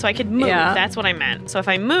 45 feet, so I could move. Yeah. That's what I meant. So if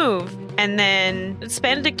I move and then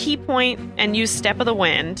spend a key point and use Step of the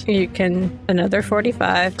Wind. You can another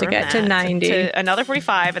 45 to burn get to that 90. to another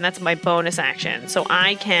 45, and that's my bonus action. So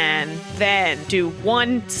I can then do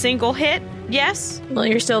one single hit. Yes, Well,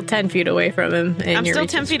 you're still 10 feet away from him. And I'm your still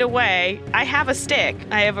reach 10 is- feet away. I have a stick.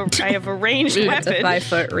 I have a ranged It's a weapon.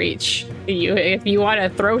 5-foot reach. If you want to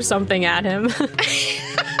throw something at him,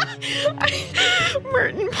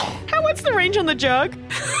 Merton, what's the range on the jug?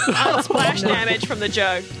 Splash damage from the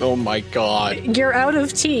jug. Oh my god. you're out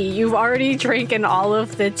of tea. You've already drinking all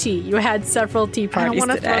of the tea. You had several tea I parties don't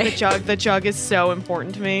want to throw today. the jug. The jug is so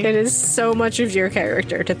important to me. It is so much of your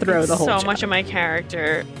character to throw the whole so jug. much of my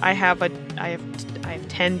character. I have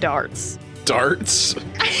 10 darts. Darts?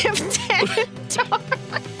 I have 10 darts.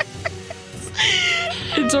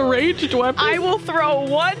 It's a ranged weapon. I will throw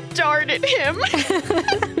one dart at him.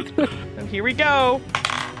 So here we go.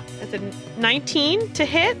 That's a 19 to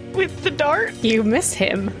hit with the dart. You miss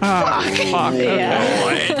him. Fuck.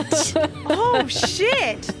 Yeah. Oh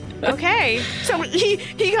shit. Okay. So he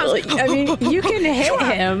goes. I mean, you can hit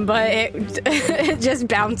him, but it just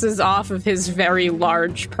bounces off of his very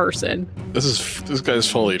large person. This guy's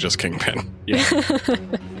fully just Kingpin. yeah.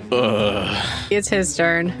 It's his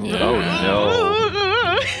turn. Oh no.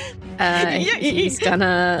 He's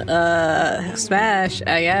gonna smash,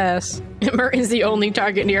 I guess. Merton's the only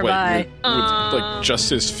target nearby. With, like just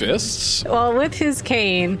his fists? Well, with his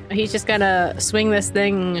cane, he's just gonna swing this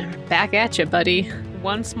thing back at you, buddy.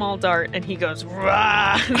 One small dart, and he goes,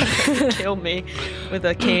 "Rah!" Kill me with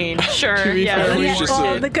a cane. Sure, To be yeah. fair, yeah. he's just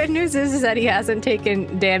Well, a- the good news is that he hasn't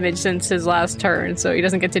taken damage since his last turn, so he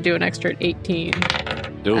doesn't get to do an extra 18.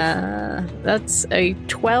 Oof. That's a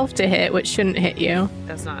 12 to hit, which shouldn't hit you.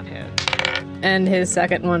 Does not hit. And his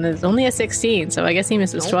second one is only a 16, so I guess he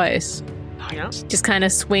misses twice. Yeah. Just kind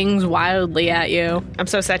of swings wildly at you. I'm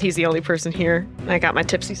so sad he's the only person here. I got my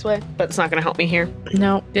tipsy sway, but it's not going to help me here.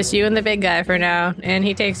 No, just you and the big guy for now. And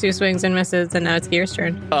he takes 2 swings and misses, and now it's Gear's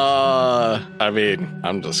turn. I mean,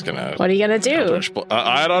 I'm just gonna. What are you gonna do? Eldritch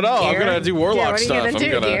I don't know. I'm Gear? gonna do warlock Yeah, what are you stuff. gonna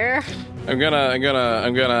do, Gear? I'm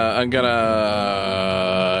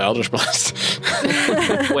gonna Eldritch Blast.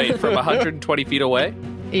 Wait, from 120 feet away?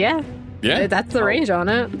 Yeah, Yeah. that's the range on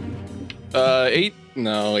it.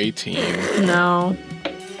 18. No.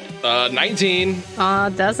 19.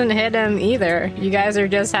 Doesn't hit him either. You guys are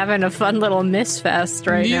just having a fun little miss fest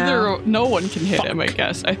right now. No one can hit him, I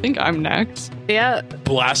guess. I think I'm next. Yeah.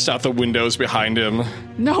 Blast out the windows behind him.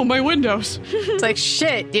 No, my windows. It's like,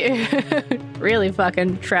 shit, dude. Really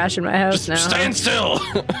fucking trashing my house now. Stand still.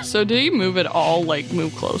 So did he move at all, like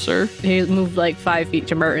move closer? He moved like 5 feet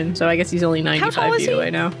to Merton, so I guess he's only 95 feet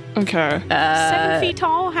away now. Okay. 7 feet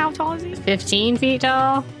tall? How tall is he? 15 feet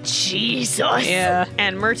tall? Jesus. Yeah.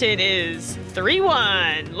 And Merton is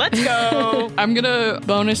 3-1. Let's go. I'm gonna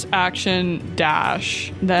bonus action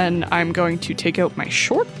dash. Then I'm going to take out my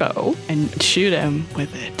short bow and shoot him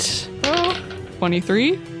with it.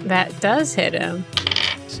 23. That does hit him.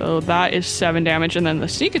 So that is 7 damage. And then the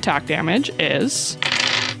sneak attack damage is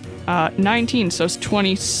 19. So it's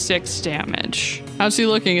 26 damage. How's he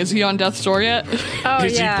looking? Is he on death's door yet? Oh,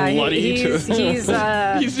 Is he yeah. bloody? He's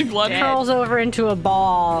He's in blood. curls over into a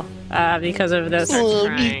ball because of this.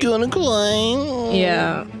 Gonna climb.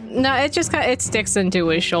 Yeah. No, it just it sticks into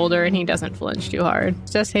his shoulder and he doesn't flinch too hard.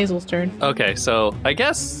 It's just Hazel's turn. Okay, so I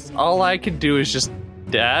guess all I can do is just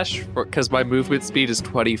dash because my movement speed is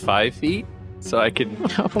 25 feet. So I can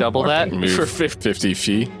double that. Move for 50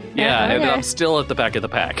 feet. Yeah, and okay. I'm still at the back of the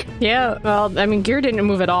pack. Yeah, well, I mean, Gear didn't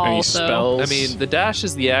move at all, Any so... spells? I mean, the dash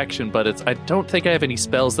is the action, but I don't think I have any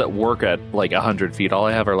spells that work at like 100 feet. All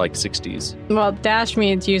I have are like 60s. Well, dash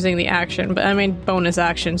means using the action, but I mean, bonus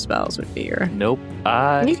action spells would be your... Nope.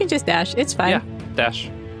 You can just dash. It's fine. Yeah,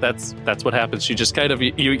 dash. That's what happens. She just kind of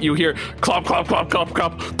you hear clop clop clop clop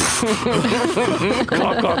clop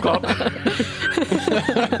clop clop clop.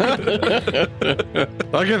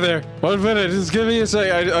 I'll get there. 1 minute. Just give me a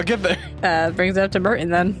sec. I'll get there. Brings it up to Merton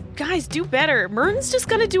then. Guys, do better. Merton's just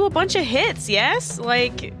gonna do a bunch of hits, yes?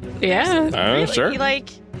 Like, Yeah. really, Sure. big hit.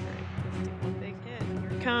 Here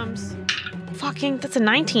it comes. Fucking, that's a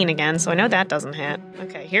 19 again, so I know that doesn't hit.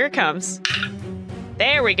 Okay, here it comes.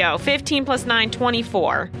 There we go. 15 plus 9,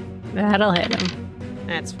 24. That'll hit him.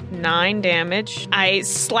 That's 9 damage. I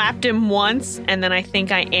slapped him once, and then I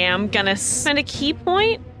think I am gonna spend a key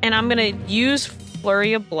point, and I'm gonna use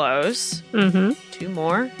Flurry of Blows. Mm-hmm. 2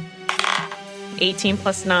 more. 18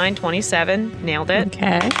 plus 9, 27. Nailed it.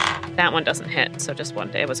 Okay. That one doesn't hit, so just one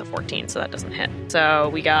day. It was a 14, so that doesn't hit. So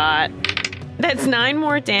we got... That's 9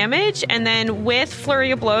 more damage, and then with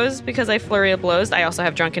Flurry of Blows, because I Flurry of Blows, I also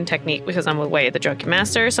have Drunken Technique because I'm away the Drunken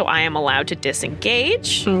Master, so I am allowed to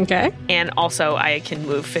disengage, Okay. and also I can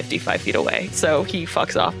move 55 feet away, so he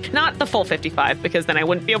fucks off. Not the full 55, because then I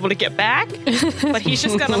wouldn't be able to get back, but he's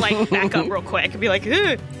just gonna, like, back up real quick and be like,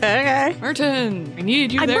 ugh. Okay. Martin, I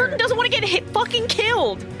need you there. Merton doesn't want to get hit fucking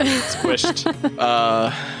killed. Squished.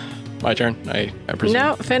 My turn. I presume.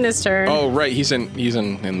 No, Finn is turn. Oh right, he's in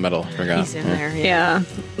the middle. Forgot. He's in there, Yeah.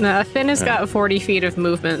 No, Finn has got 40 feet of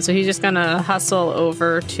movement, so he's just gonna hustle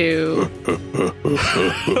over to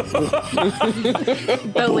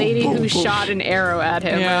the lady who shot an arrow at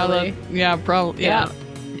him early. Probably. Yeah.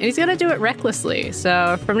 And he's gonna do it recklessly.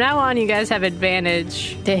 So from now on, you guys have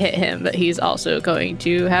advantage to hit him, but he's also going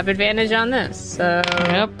to have advantage on this. So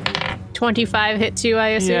Yep. 25 hits you, I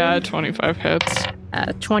assume? Yeah, 25 hits.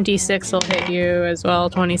 26 will hit you as well,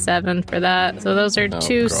 27 for that. So those are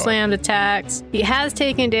two God. slammed attacks. He has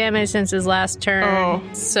taken damage since his last turn. Oh.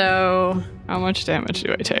 So How much damage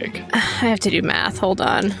do I take? I have to do math. Hold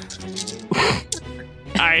on.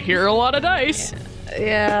 I hear a lot of dice.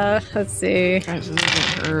 Yeah, let's see. Guys, this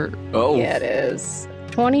is gonna hurt. Oh, Yeah, it is.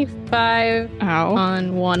 25 Ow.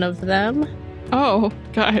 on one of them, Oh,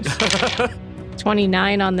 guys.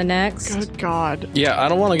 29 on the next, Good God. Yeah, I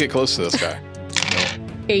don't want to get close to this guy.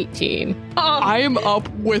 18. I am up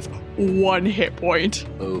with 1 hit point.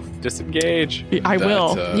 Oof. Disengage. I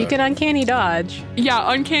will. You can uncanny dodge.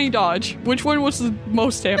 Yeah, uncanny dodge. Which one was the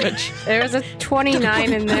most damage? There's a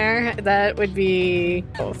 29 in there. That would be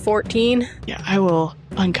 14. Yeah, I will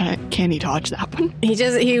uncanny dodge that one.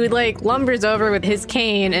 He would like lumbers over with his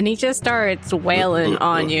cane and he just starts wailing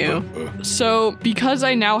on you. So, because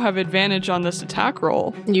I now have advantage on this attack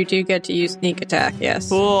roll. You do get to use sneak attack, yes.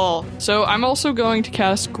 Cool. So, I'm also going to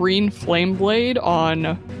cast Green Flame Blade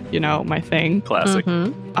on, my thing. Classic.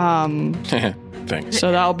 Thanks.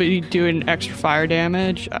 So that'll be doing extra fire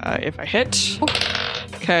damage if I hit.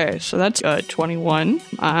 Okay, so that's 21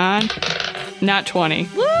 on nat 20.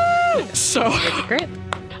 Woo! So Great.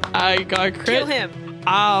 I got a crit. Kill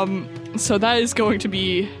him. So that is going to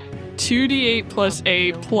be 2d8 plus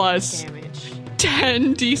 8 plus Damage.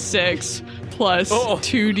 10d6 plus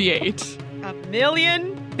 2d8. A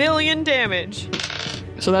billion damage.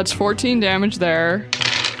 So that's 14 damage there.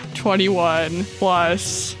 21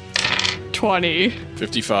 plus 20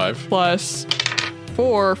 55. plus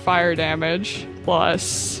 4 fire damage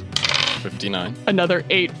plus 59. Another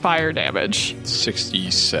 8 fire damage.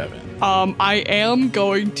 67. I am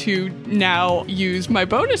going to now use my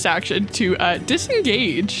bonus action to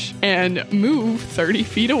disengage and move 30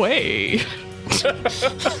 feet away.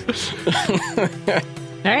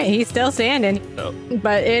 All right, he's still standing. Oh.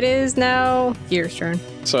 But it is now Gear's turn.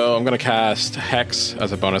 So I'm going to cast Hex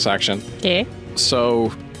as a bonus action. Okay.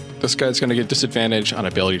 So this guy's going to get disadvantage on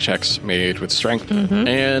ability checks made with strength.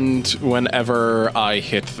 And whenever I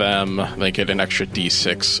hit them, they get an extra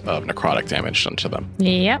d6 of necrotic damage done to them.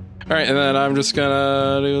 Yep. All right, and then I'm just going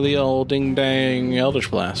to do the old ding-dang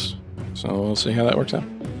Eldritch Blast. So we'll see how that works out.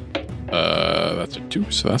 That's a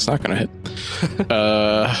 2, so that's not going to hit.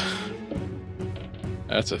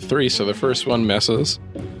 That's a 3, so the first one misses.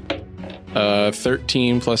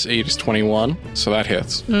 13 plus 8 is 21, so that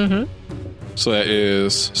hits. So that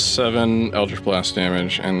is 7 Eldritch Blast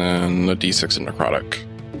damage, and then the d6 of necrotic.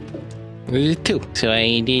 2, so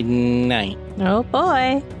I did 9. Oh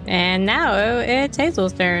boy. And now it's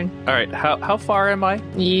Hazel's turn. All right, how far am I?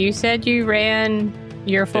 You said you ran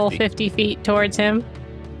your full 50 feet towards him.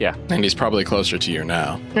 Yeah. And he's probably closer to you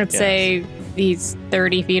now. Let's say he's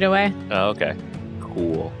 30 feet away. Oh, okay.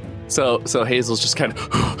 Cool. So Hazel's just kind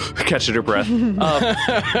of catching her breath.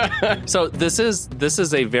 So this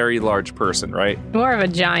is a very large person, right? More of a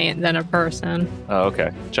giant than a person. Oh,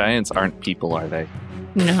 okay. Giants aren't people, are they?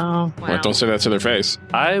 No. Well, don't say that to their face.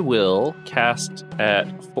 I will cast at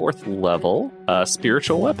 4th level a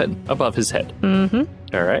spiritual weapon above his head. Mm-hmm.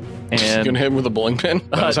 All right. You And gonna hit him with a bowling pin?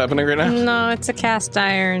 That's happening right now? No, it's a cast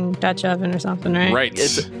iron Dutch oven or something, right? Right.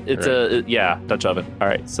 it's a Dutch oven. All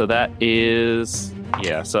right. So that is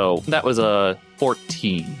so that was a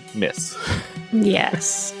 14 miss.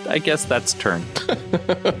 Yes. I guess that's turn.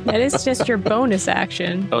 That is just your bonus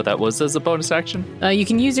action. Oh, that was as a bonus action? You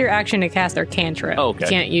can use your action to cast their cantrip. Oh, okay. You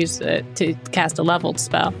can't use it to cast a leveled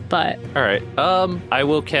spell, but All right. I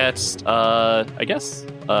will cast I guess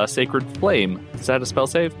Sacred Flame. Is that a spell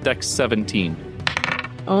save? Dex 17.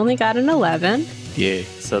 only got an 11. Yay.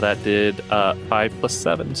 So that did 5 plus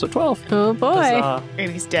 7, so 12. Oh boy. Huzzah.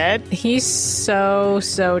 And he's dead. He's so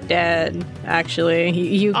dead, actually.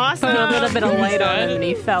 You Awesome. put a little bit of light on dead. him and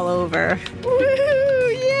he fell over.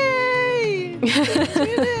 Woohoo! Yay!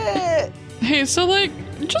 Did it! Hey, so like,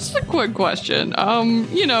 just a quick question.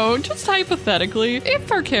 Just hypothetically,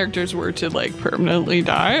 if our characters were to like permanently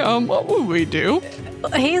die, what would we do?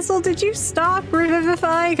 Hazel, did you stop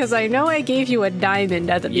Revivify? Because I know I gave you a diamond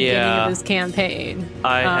at the beginning Yeah. of this campaign.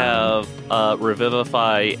 I have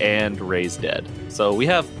Revivify and Raise Dead. So we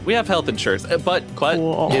have health insurance, but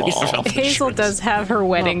Cool. it's, Hazel does have her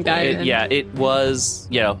wedding diamond. it was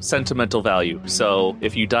sentimental value. So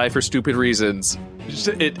if you die for stupid reasons,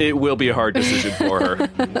 it will be a hard decision for her.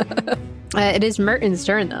 It is Merton's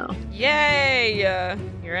turn, though. Yay!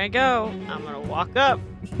 Here I go. I'm gonna walk up.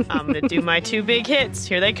 I'm gonna do my 2 big hits.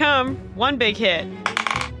 Here they come. 1 big hit.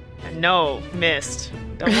 No, missed.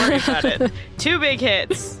 Don't worry about it. 2 big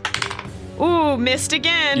hits. Ooh, missed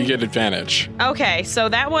again. You get advantage. Okay, so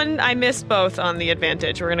that one I missed both on the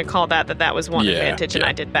advantage. We're gonna call that was one Yeah, advantage and yeah.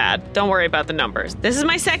 I did bad. Don't worry about the numbers. This is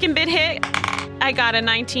my second big hit. I got a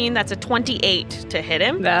 19. That's a 28 to hit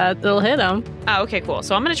him. That'll hit him. Oh, okay, cool.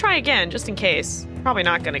 So I'm gonna try again just in case. Probably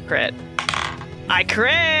not gonna crit. I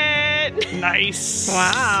crit! Nice.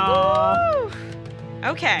 Wow. Woo!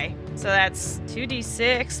 Okay, so that's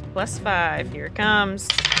 2d6 plus 5. Here it comes.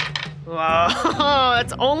 Whoa,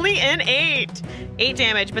 that's only an 8. 8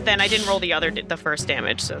 damage, but then I didn't roll the first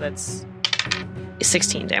damage, so that's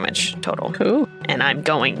 16 damage total. Cool. And I'm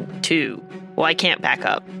going to... Well, I can't back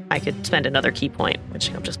up. I could spend another key point,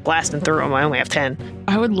 which I'm just blasting through them. I only have 10.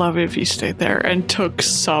 I would love it if you stayed there and took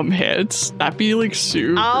some hits. That'd be like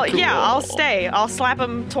super cool. Yeah, I'll stay. I'll slap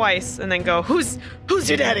him twice and then go, who's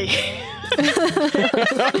your daddy?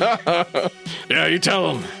 Yeah, you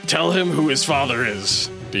tell him. Tell him who his father is.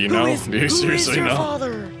 Do you know? Do you seriously know?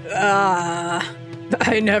 Father?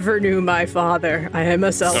 I never knew my father. I am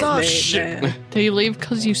a self-made shit. man. Did you leave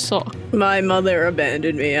because you suck? My mother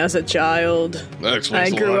abandoned me as a child. That I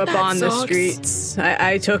explains a grew lot. up on the sucks. streets.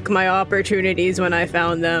 I took my opportunities when I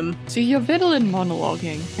found them. See, you're villain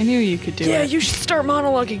monologuing. I knew you could do Yeah, it. you should start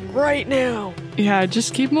monologuing right now. Yeah,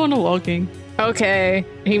 just keep monologuing. Okay.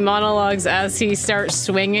 He monologues as he starts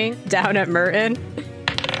swinging down at Merton.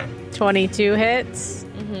 22 hits.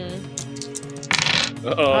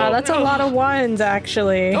 Wow, that's a lot of ones,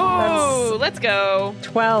 actually. Oh, let's go. That's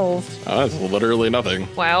 12. Oh, that's literally nothing.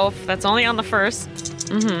 12. That's only on the first.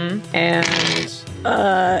 Mm-hmm.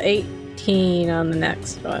 And 18 on the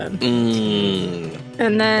next one.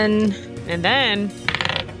 And then And then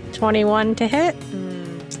 21 to hit.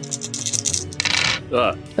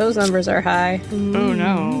 Those numbers are high. Oh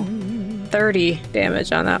no. 30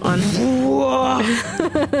 damage on that one. Whoa.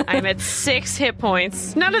 I'm at 6 hit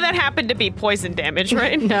points. None of that happened to be poison damage,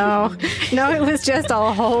 right? No, it was just a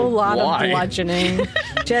whole lot Why? of bludgeoning.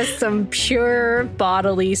 Just some pure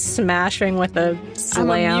bodily smashing with a I'm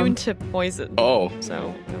slam. immune to poison. Oh,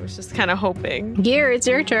 So I was just kind of hoping. Gear, it's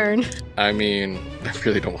your turn. I mean, I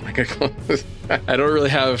really don't want to get close. I don't really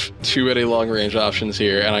have too many long range options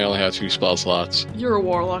here, and I only have 2 spell slots. You're a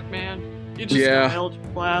warlock, man. You just Yeah. got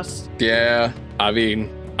Eldritch Blast. Yeah, I mean,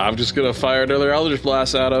 I'm just gonna fire another Eldritch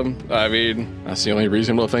Blast at him. I mean, that's the only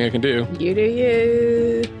reasonable thing I can do. You do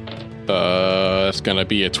you. It's gonna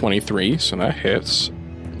be a 23, so that hits.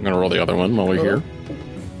 I'm gonna roll the other one while we're here.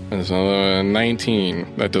 And so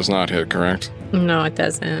 19. That does not hit, correct? No, it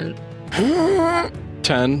doesn't.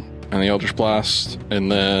 10 and the Eldritch Blast,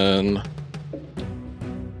 and then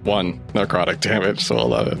 1 necrotic damage, so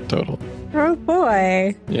 11 total. Oh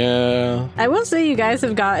boy. Yeah. I will say you guys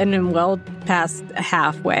have gotten him well past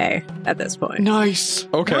halfway at this point. Nice.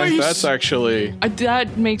 Okay, Nice. that's actually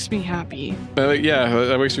That makes me happy. yeah.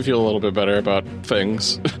 That makes me feel a little bit better about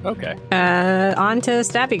things. Okay. On to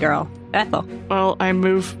Stabby Girl. Ethel. Well, I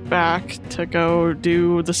move back to go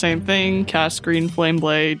do the same thing, cast Green Flame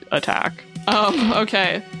Blade, attack.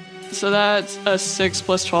 Okay. So that's a 6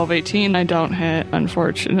 plus 12, 18. I don't hit,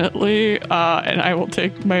 unfortunately. And I will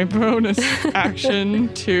take my bonus action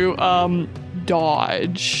to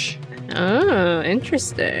dodge. Oh,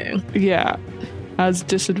 interesting. Yeah. As So he has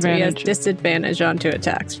disadvantage. disadvantage on 2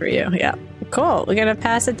 attacks for you. Yeah. Cool. We're going to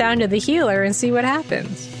pass it down to the healer and see what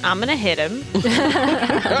happens. I'm going to hit him.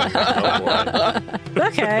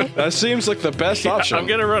 Okay. that seems like the best option. I'm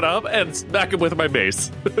gonna run up and smack him with my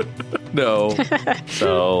mace. No.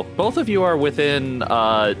 So both of you are within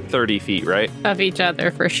 30 feet, right? Of each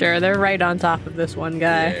other for sure. They're right on top of this one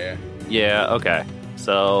guy. Yeah. Yeah. Okay.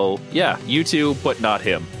 So yeah, you two, but not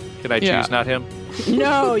him. Can I choose Yeah. not him?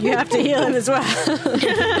 No, you have to heal him as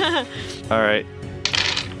well. All right.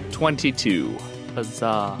 22.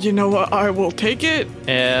 Huzzah. You know what? I will take it.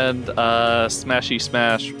 And smashy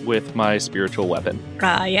smash with my spiritual weapon.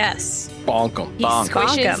 Yes. Bonk 'em. He Bonk.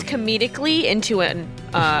 squishes Bonk comedically into an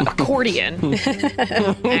accordion.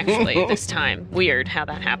 Actually, this time. Weird how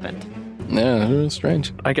that happened. Yeah, it was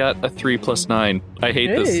strange. I got a 3 plus 9. I hate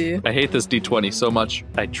Ooh. this. I hate this D20 so much.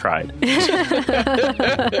 I tried.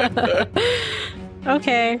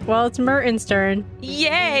 Okay, well, it's Merton's turn.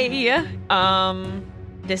 Yay!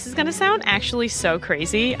 This is gonna sound actually so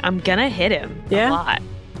crazy. I'm gonna hit him Yeah? a lot.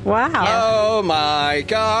 Wow. Oh my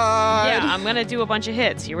god. Yeah, I'm gonna do a bunch of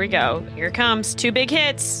hits. Here we go. Here it comes. 2 big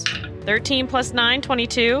hits. 13 plus 9,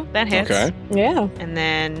 22. That hits. Okay. Yeah. And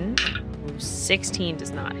then 16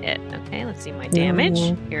 does not hit. Okay, let's see my damage.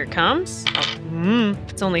 Here it comes. Oh,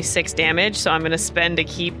 it's only 6 damage, so I'm going to spend a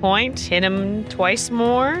key point. Hit him twice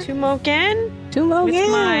more. 2 more again. Two more With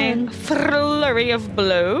my again. flurry of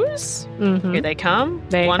blows. Mhm. Here they come.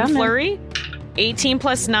 They 1 coming. flurry. 18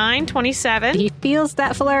 plus 9, 27. He feels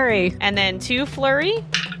that flurry. And then 2 flurry.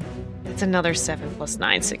 That's another 7 plus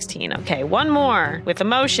 9, 16. Okay, 1 more with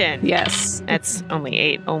emotion. Yes. That's only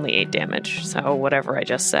 8 damage. So whatever I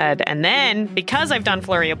just said. And then, because I've done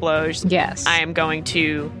Flurry of Blows, Yes. I am going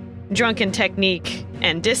to Drunken Technique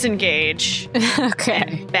and disengage Okay.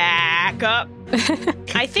 and back up.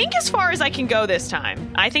 I think as far as I can go this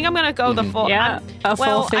time. I think I'm going to go the full... Yeah. A full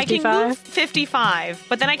well, 55. I can move 55,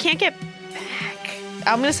 but then I can't get back.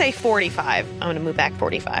 I'm going to say 45. I'm going to move back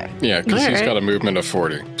 45. Yeah, because he's Alright. got a movement of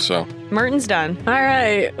 40. So Merton's done. All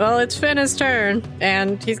right. Well, it's Finn's turn,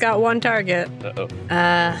 and he's got 1 target.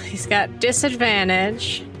 Uh-oh. He's got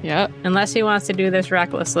disadvantage, Yeah. unless he wants to do this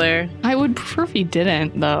recklessly. I would prefer if he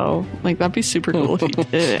didn't, though. Like, that'd be super cool if he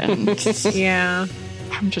didn't. Yeah.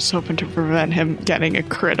 I'm just hoping to prevent him getting a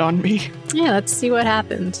crit on me. Yeah, let's see what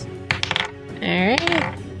happens. All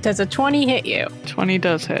right. Does a 20 hit you? 20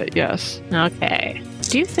 does hit, yes. Okay.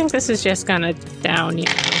 Do you think this is just gonna down you?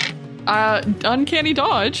 Uncanny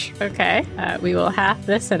dodge. Okay. We will half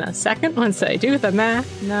this in a second once I do the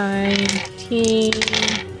math. 19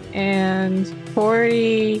 and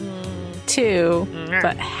 42,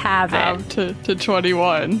 but have it. To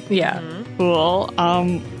 21. Yeah. Cool.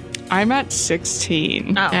 I'm at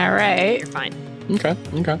 16. Oh, All right. you're fine. okay.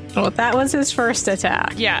 Well, that was his first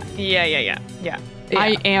attack. Yeah.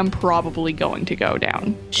 I am probably going to go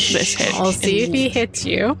down this hit. I'll see if he hits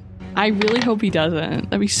you. I really hope he doesn't.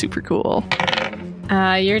 That'd be super cool.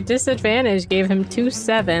 Your disadvantage gave him 2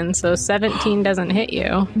 7, so 17 doesn't hit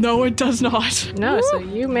you. No, it does not. No, so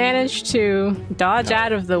you managed to dodge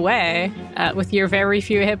out of the way with your very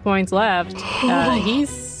few hit points left.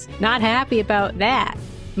 He's not happy about that.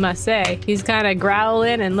 must say. He's kind of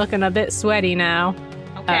growling and looking a bit sweaty now.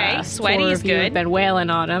 Okay, sweaty Four is of you have good. been wailing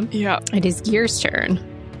on him. Yeah. It is Gear's turn.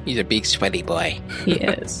 He's a big sweaty boy. He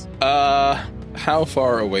is. How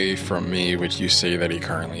far away from me would you say that he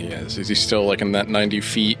currently is? Is he still like in that 90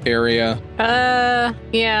 feet area?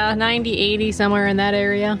 Yeah, 90, 80, somewhere in that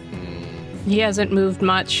area. He hasn't moved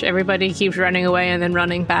much. Everybody keeps running away and then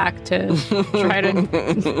running back to try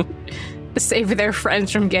to save their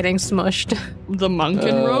friends from getting smushed. The monk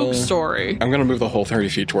and rogue story. I'm going to move the whole 30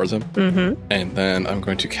 feet towards him. Mm-hmm. And then I'm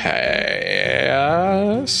going to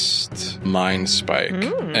cast Mind Spike.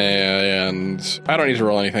 And I don't need to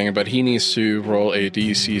roll anything, but he needs to roll a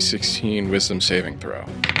DC 16 Wisdom saving throw.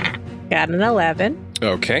 Got an 11.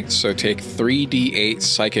 Okay, so take 3d8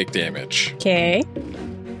 psychic damage. Okay.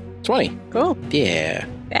 20. Cool. Yeah.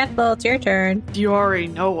 Ethel, it's your turn. You already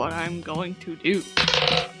know what I'm going to do.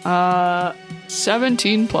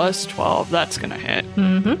 17 plus 12. That's gonna hit.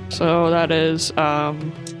 Mm-hmm. So that is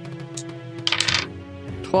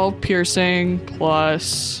 12 piercing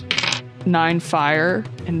plus 9 fire.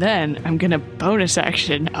 And then I'm gonna bonus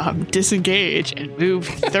action disengage and move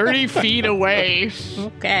 30 feet away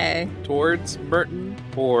Okay. Towards Merton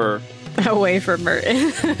or Away from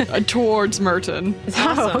Merton. towards Merton.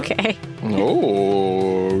 Oh, okay.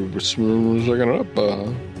 Oh, which was looking up?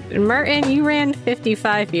 Merton, you ran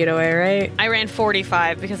 55 feet away, right? I ran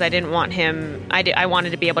 45 because I didn't want him. I wanted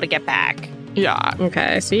to be able to get back. Yeah.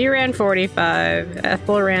 Okay, so you ran 45.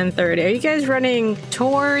 Ethel ran 30. Are you guys running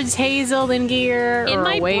towards Hazel and Gear? In or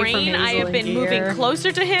my away from brain, Hazel I have and been Gear? moving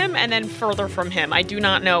closer to him and then further from him. I do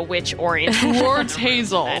not know which orientation. Towards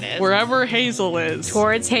Hazel. that is. Wherever Hazel is.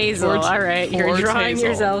 Towards Hazel. Towards- All right, you're towards drawing Hazel.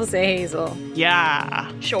 yourselves to Hazel.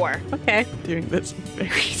 Yeah. Sure. Okay. Doing this very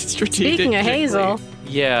strategically. Speaking of Hazel,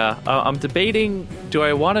 yeah, I'm debating, do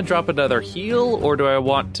I want to drop another heal or do I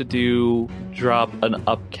want to drop an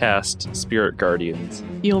upcast Spirit Guardians?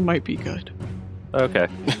 Heal might be good. Okay.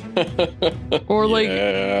 Or like,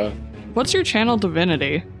 Yeah. what's your channel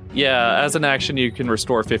divinity? Yeah, as an action, you can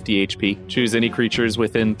restore 50 HP. Choose any creatures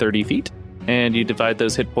within 30 feet, and you divide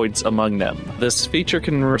those hit points among them. This feature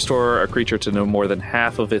can restore a creature to no more than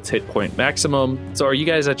half of its hit point maximum. So are you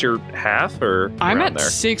guys at your half or I'm around at there?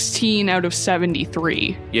 16 out of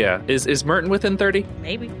 73. Yeah. Is Merton within 30?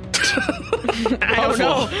 Maybe. I don't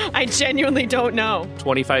know. I genuinely don't know.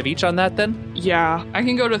 25 each on that then? Yeah, I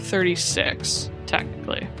can go to 36,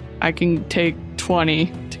 technically. I can take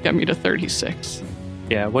 20 to get me to 36.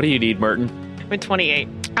 Yeah, what do you need, Merton? I'm at 28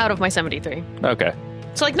 out of my 73. Okay.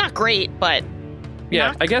 So like not great, but Yeah,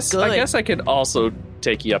 not I guess I could also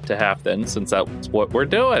take you up to half then, since that's what we're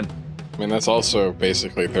doing. I mean, that's also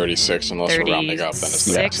basically 36 unless we're rounding up. Then it's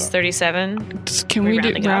 36, 37. Can we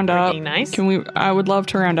rounding it round up or up? being nice? Can we? I would love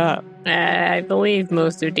to round up. I believe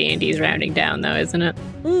most of D&D is rounding down, though, isn't it?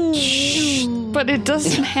 But it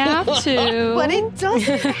doesn't have to. But it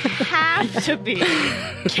doesn't have to be.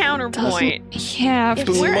 Counterpoint. have If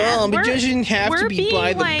to. we're- Mom, we're- it doesn't have we're to be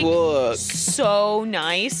by being, the like, book. So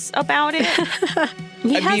nice about it.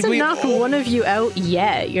 He I mean, hasn't we- knocked one of you out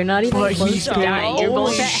yet. You're not even But close he's to been dying. You're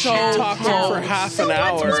both at so half talked health. for half So an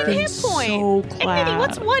what's hour. one hit point? So Hey, Minnie,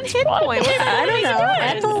 what's one hit point? What's I don't know. doing?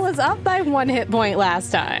 Ethel was up by 1 hit point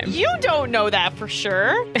last time. You don't know that for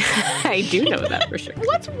sure. I do know that for sure.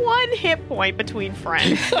 What's one hit point between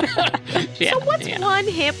friends? Yeah, So what's yeah. one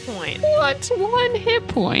hit point? What's 1 hit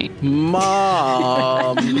point?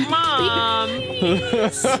 Mom. Mom.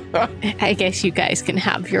 I guess you guys can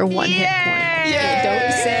have your 1 hit point.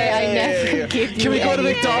 Don't say I never give you Can we go to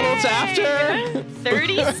any. McDonald's after?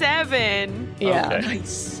 37. Yeah. Okay.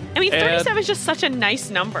 Nice. I mean, And- 37 is just such a nice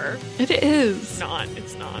number. It It's is. not.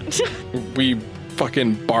 It's not. We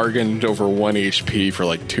fucking bargained over 1 HP for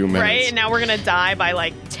like 2 minutes. Right? And now we're going to die by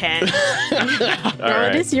like 10. All Well,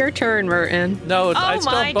 right. it is your turn, Merton. No, I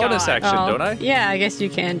still my have bonus God. action, Oh, don't I? Yeah, I guess you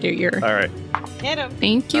can do your. All right. Hit him.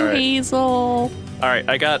 Thank you, All right. Hazel. All right,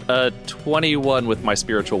 I got a 21 with my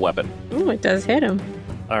spiritual weapon. Ooh, it does hit him.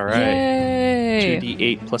 All right. Yay.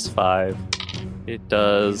 2d8 plus 5. It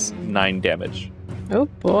does 9 damage. Oh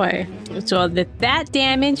boy. So that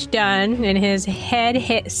damage done and his head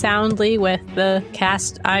hit soundly with the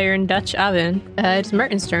cast iron Dutch oven, it's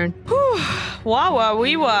Merton's turn. Wah wah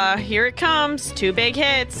wee wah. Here it comes. 2 big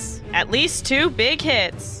hits. At least 2 big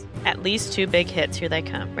hits. At least 2 big hits. Here they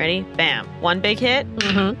come. Ready? Bam. 1 big hit.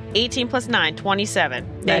 Mm-hmm. 18 plus 9. 27.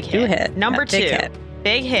 Big That do hit. Number That big 2. hit.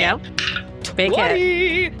 Big hit. Yep. Big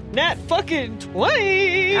hit. 20. Nat fucking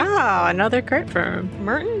 20. Oh, another crit for him.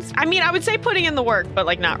 Mertens? I mean, I would say putting in the work, but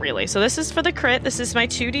like not really. So this is for the crit. This is my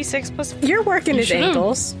 2d6 plus. You're working You his should've-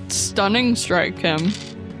 ankles. Stunning strike him.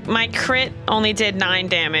 My crit only did 9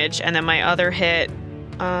 damage, and then my other hit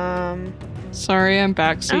Sorry, I'm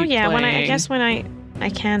backseat. Oh yeah, playing. when I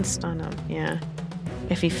can stun him. Yeah,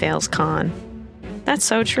 if he fails con. That's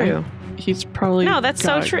so true. He's probably No, that's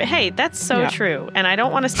so true. Hey, that's so true. And I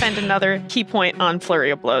don't want to spend another key point on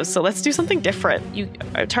Flurry of Blows. So let's do something different.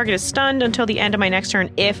 Target is stunned until the end of my next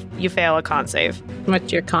turn if you fail a con save.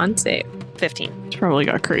 What's your con save? 15. He's probably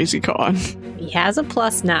got crazy con. He has a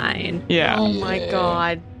 +9. Yeah. Oh my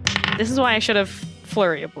god. This is why I should have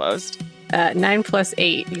Flurry of Blows. 9 +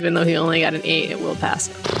 8. Even though he only got an 8, it will pass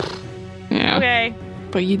it. Yeah. Okay.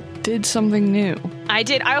 But you did something new. I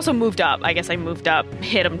did. I also moved up. I guess I moved up,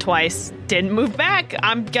 hit him twice, didn't move back.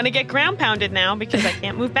 I'm going to get ground pounded now because I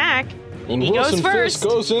can't move back. And He Wilson goes first. Fisk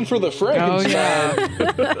goes in for the Frankenstein.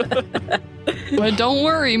 But don't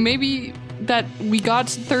worry, maybe that we got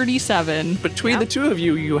 37. Between the two of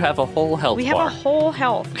you, you have a whole health We have bar. a whole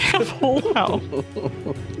health.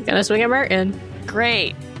 Gonna swing at Merton.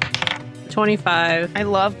 Great. 25. I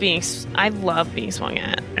love being swung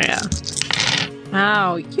at. Yeah.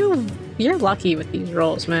 Wow, you're lucky with these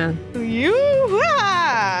rolls, man.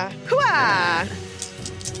 Hoo-ah!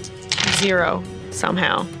 0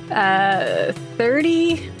 somehow.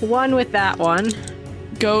 31 with that one.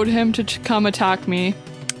 Goad him to come attack me.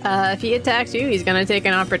 If he attacks you, he's gonna take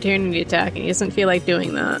an opportunity attack, and he doesn't feel like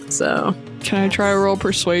doing that, so... Can I try to roll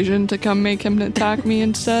persuasion to come make him attack me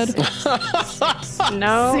instead?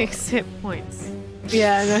 No. 6 hit points.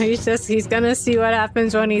 Yeah, no, he's gonna see what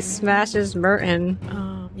happens when he smashes Merton.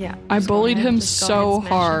 Yeah. I Just go bullied ahead, him just go ahead so and smash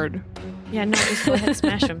hard. him. Yeah, no, just go ahead and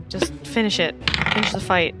smash him. Just finish it. Finish the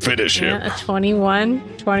fight. Finish him. Yeah, a 21.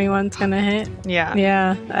 21's gonna hit. Yeah.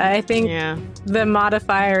 Yeah, I think Yeah. the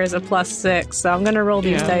modifier is a +6, so I'm gonna roll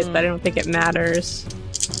these Yeah. dice, but I don't think it matters.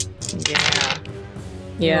 Yeah.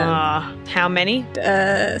 Yeah. How many?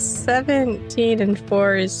 17 and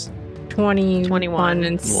 4 is 21,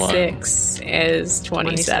 and Wow. 6 is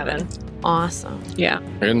 27. Awesome. Yeah.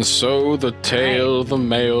 And so the tail of the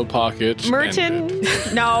mail pocket. Merton. ended.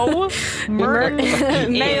 No. Merton.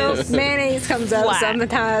 is Mayonnaise comes out flat.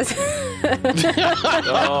 sometimes.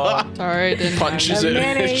 Oh, Sorry, I didn't Punches The it. It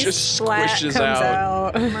mayonnaise just splat squishes comes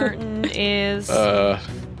out. Merton is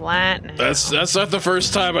flat now. That's not the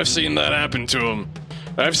first time I've seen that happen to him.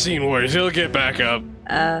 I've seen worse. He'll get back up.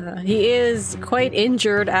 He is quite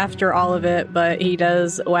injured after all of it, but he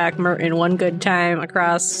does whack Merton one good time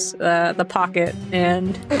across the pocket,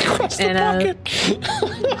 and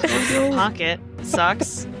Pocket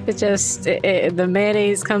sucks. it just the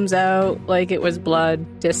mayonnaise comes out like it was blood,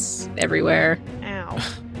 just everywhere. Ow.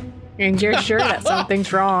 And you're sure that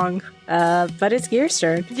something's wrong, but it's Gear's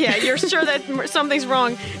turn. Yeah, you're sure that something's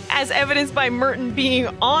wrong, as evidenced by Merton being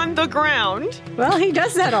on the ground. Well, he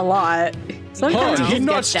does that a lot. Sometimes he He's just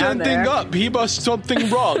not gets down standing there. up. He must something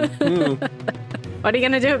wrong. What are you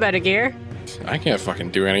gonna do about it, Gear? I can't fucking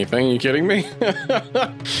do anything. You kidding me?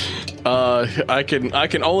 I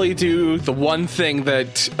can only do the one thing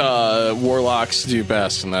that warlocks do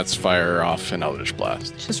best, and that's fire off an Eldritch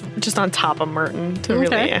Blast. Just on top of Merton to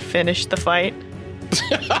Okay. really finish the fight.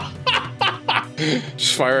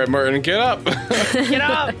 Just fire at Merton and get up. Get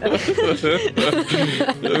up!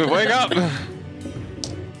 Wake up.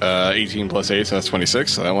 18 plus 8, so that's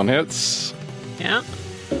 26. So that one hits. Yeah.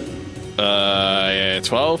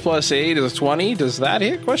 12 plus 8 is 20. Does that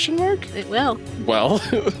hit? Question mark. It will. Well,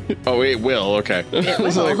 oh, it will. Okay. I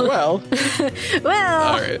was like, well, Well,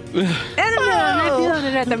 all right. I don't know. I'm not feeling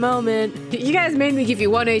it at the moment. You guys made me give you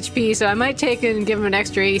 1 HP, so I might take it and give him an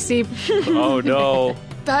extra AC. oh no.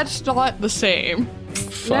 That's not the same.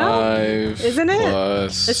 5 Isn't it?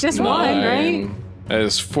 plus It's just one, 9. right? That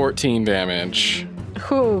is 14 damage.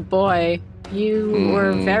 Oh boy, you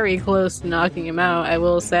were very close to knocking him out, I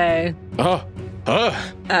will say.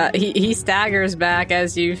 He staggers back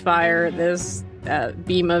as you fire this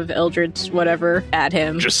beam of Eldritch whatever at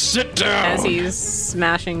him. Just sit down. As he's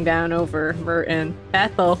smashing down over Merton.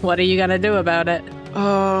 Ethel, what are you gonna do about it?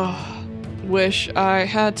 Wish I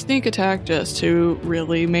had sneak attack just to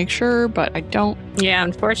really make sure, but I don't. Yeah,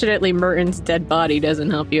 unfortunately, Merton's dead body doesn't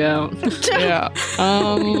help you out. Yeah.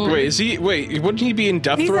 Wait, is he? Wait, wouldn't he be in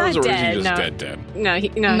death He's throws, not or is he dead, just no. dead? No,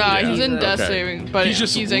 he's He's in dead. death Okay. saving, but He's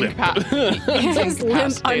just limp. His limp,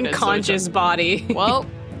 incapacitated, so unconscious body. Well,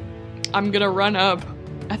 I'm gonna run up.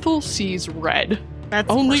 Ethel sees red. That's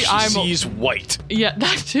Only She I'm. sees white. Yeah,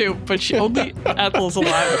 that too. But she only Ethel's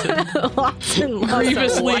alive to Lots and lots of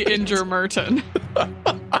grievously white. injure Merton.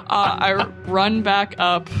 I run back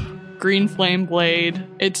up. Green flame blade.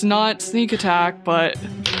 It's not sneak attack, but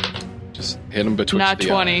Just hit him betwixt Nat the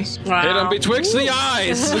 20. eyes. Wow. Hit him betwixt the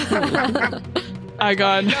eyes. I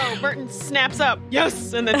got No, Merton snaps up.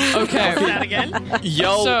 Yes, and then Okay. goes out again.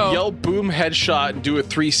 Yell boom headshot and do a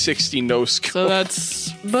 360 no scope. so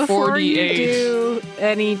that's Before 48. you do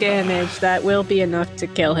any damage, that will be enough to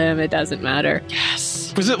kill him. It doesn't matter.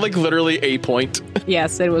 Yes. Was it like literally a point?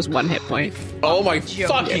 Yes, it was 1 hit point. Oh my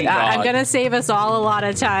fucking I'm god. gonna save us all a lot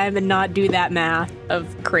of time and not do that math of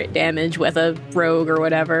crit damage with a rogue or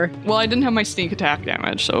whatever. Well, I didn't have my sneak attack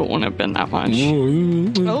damage, so it wouldn't have been that much.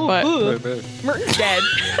 Oh, But- ugh. Merton's dead.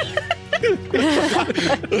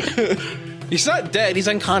 He's not dead, he's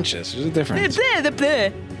unconscious. There's a difference. Blah, blah, blah.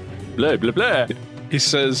 Blah, blah, blah. He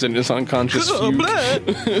says in his unconscious fugue.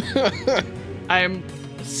 I'm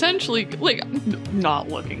essentially, like, not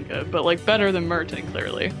looking good, but, like, better than Merton,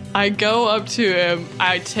 clearly. I go up to him,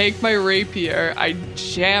 I take my rapier, I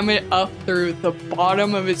jam it up through the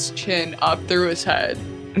bottom of his chin, up through his head,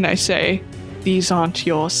 and I say, "These aren't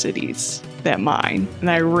your cities, they're mine." And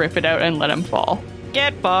I rip it out and let him fall.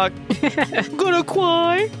 Get fucked. Gonna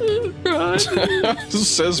cry.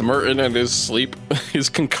 Says Merton in his sleep, his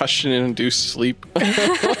concussion-induced sleep.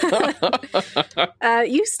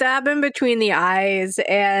 You stab him between the eyes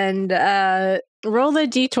and roll the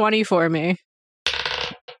d20 for me.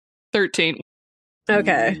 13.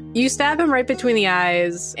 Okay. You stab him right between the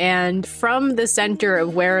eyes, and from the center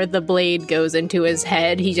of where the blade goes into his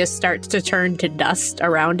head, he just starts to turn to dust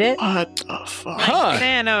around it. What the fuck? Huh.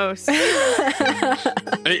 Thanos.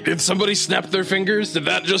 Hey, did somebody snap their fingers? Did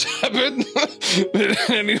that just happen? Did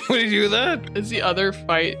anybody do that? Is the other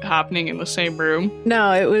fight happening in the same room?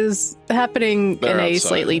 No, it was happening They're in a outside.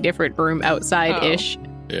 slightly different room outside-ish.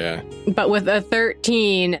 Yeah. But with a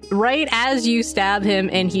 13, right as you stab him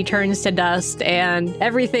and he turns to dust and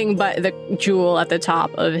everything but the jewel at the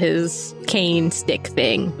top of his cane stick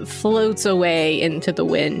thing floats away into the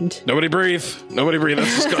wind. Nobody breathe. Nobody breathe.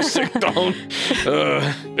 That's disgusting. Don't.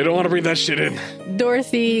 They don't want to breathe that shit in.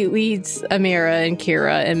 Dorothy leads Amira and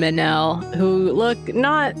Kira and Manel, who look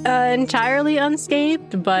not entirely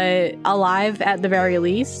unscathed, but alive at the very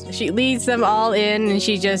least. She leads them all in and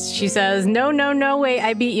she says, no, wait,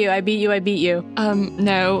 I beat you.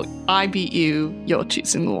 No, I beat you. You're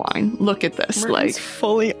choosing the line. Look at this. Merton's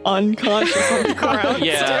fully unconscious on the ground.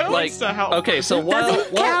 Yeah, still. like, So how- okay, so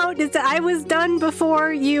Doesn't count. I was done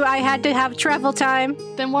before you. I had to have travel time.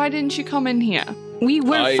 Then why didn't you come in here? We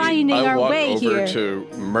were finding I our walk way over here. to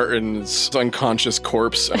Merton's unconscious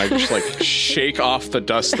corpse and I just like shake off the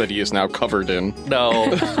dust that he is now covered in. No,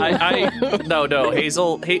 no,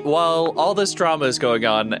 Hazel. While all this drama is going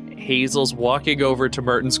on, Hazel's walking over to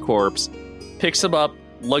Merton's corpse, picks him up,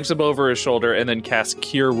 lugs him over his shoulder, and then casts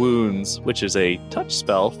Cure Wounds, which is a touch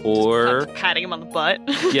spell for patting him on the butt.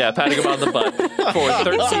 patting him on the butt for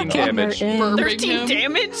 13 damage. Burping 13 him?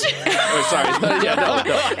 damage? Oh, sorry. Yeah, no.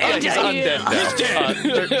 Yeah, he's undead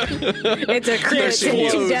now. It's a crit. There's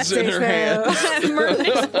Death wounds in her saves fail. Merton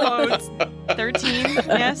explodes. 13,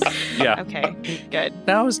 yes? Yeah. Okay, good.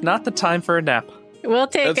 Now is not the time for a nap. We'll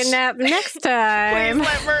take That's- a nap next Please time.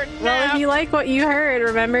 let Merton Well, nap. if you like what you heard,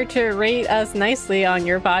 remember to rate us nicely on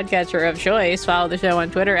your podcatcher of choice. Follow the show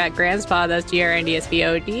on Twitter at Grandspod, that's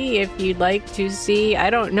GRNDSPOD. If you'd like to see,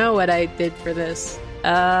 I don't know what I did for this.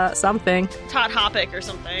 Something. Todd Hoppick or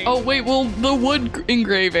something. Oh, wait, well, the wood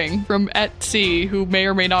engraving from Etsy, who may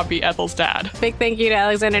or may not be Ethel's dad. Big thank you to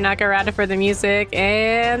Alexander Nakarada for the music.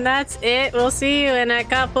 And that's it. We'll see you in a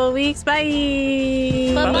couple weeks.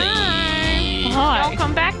 Bye. Bye-bye. Y'all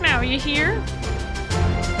come back now, you hear?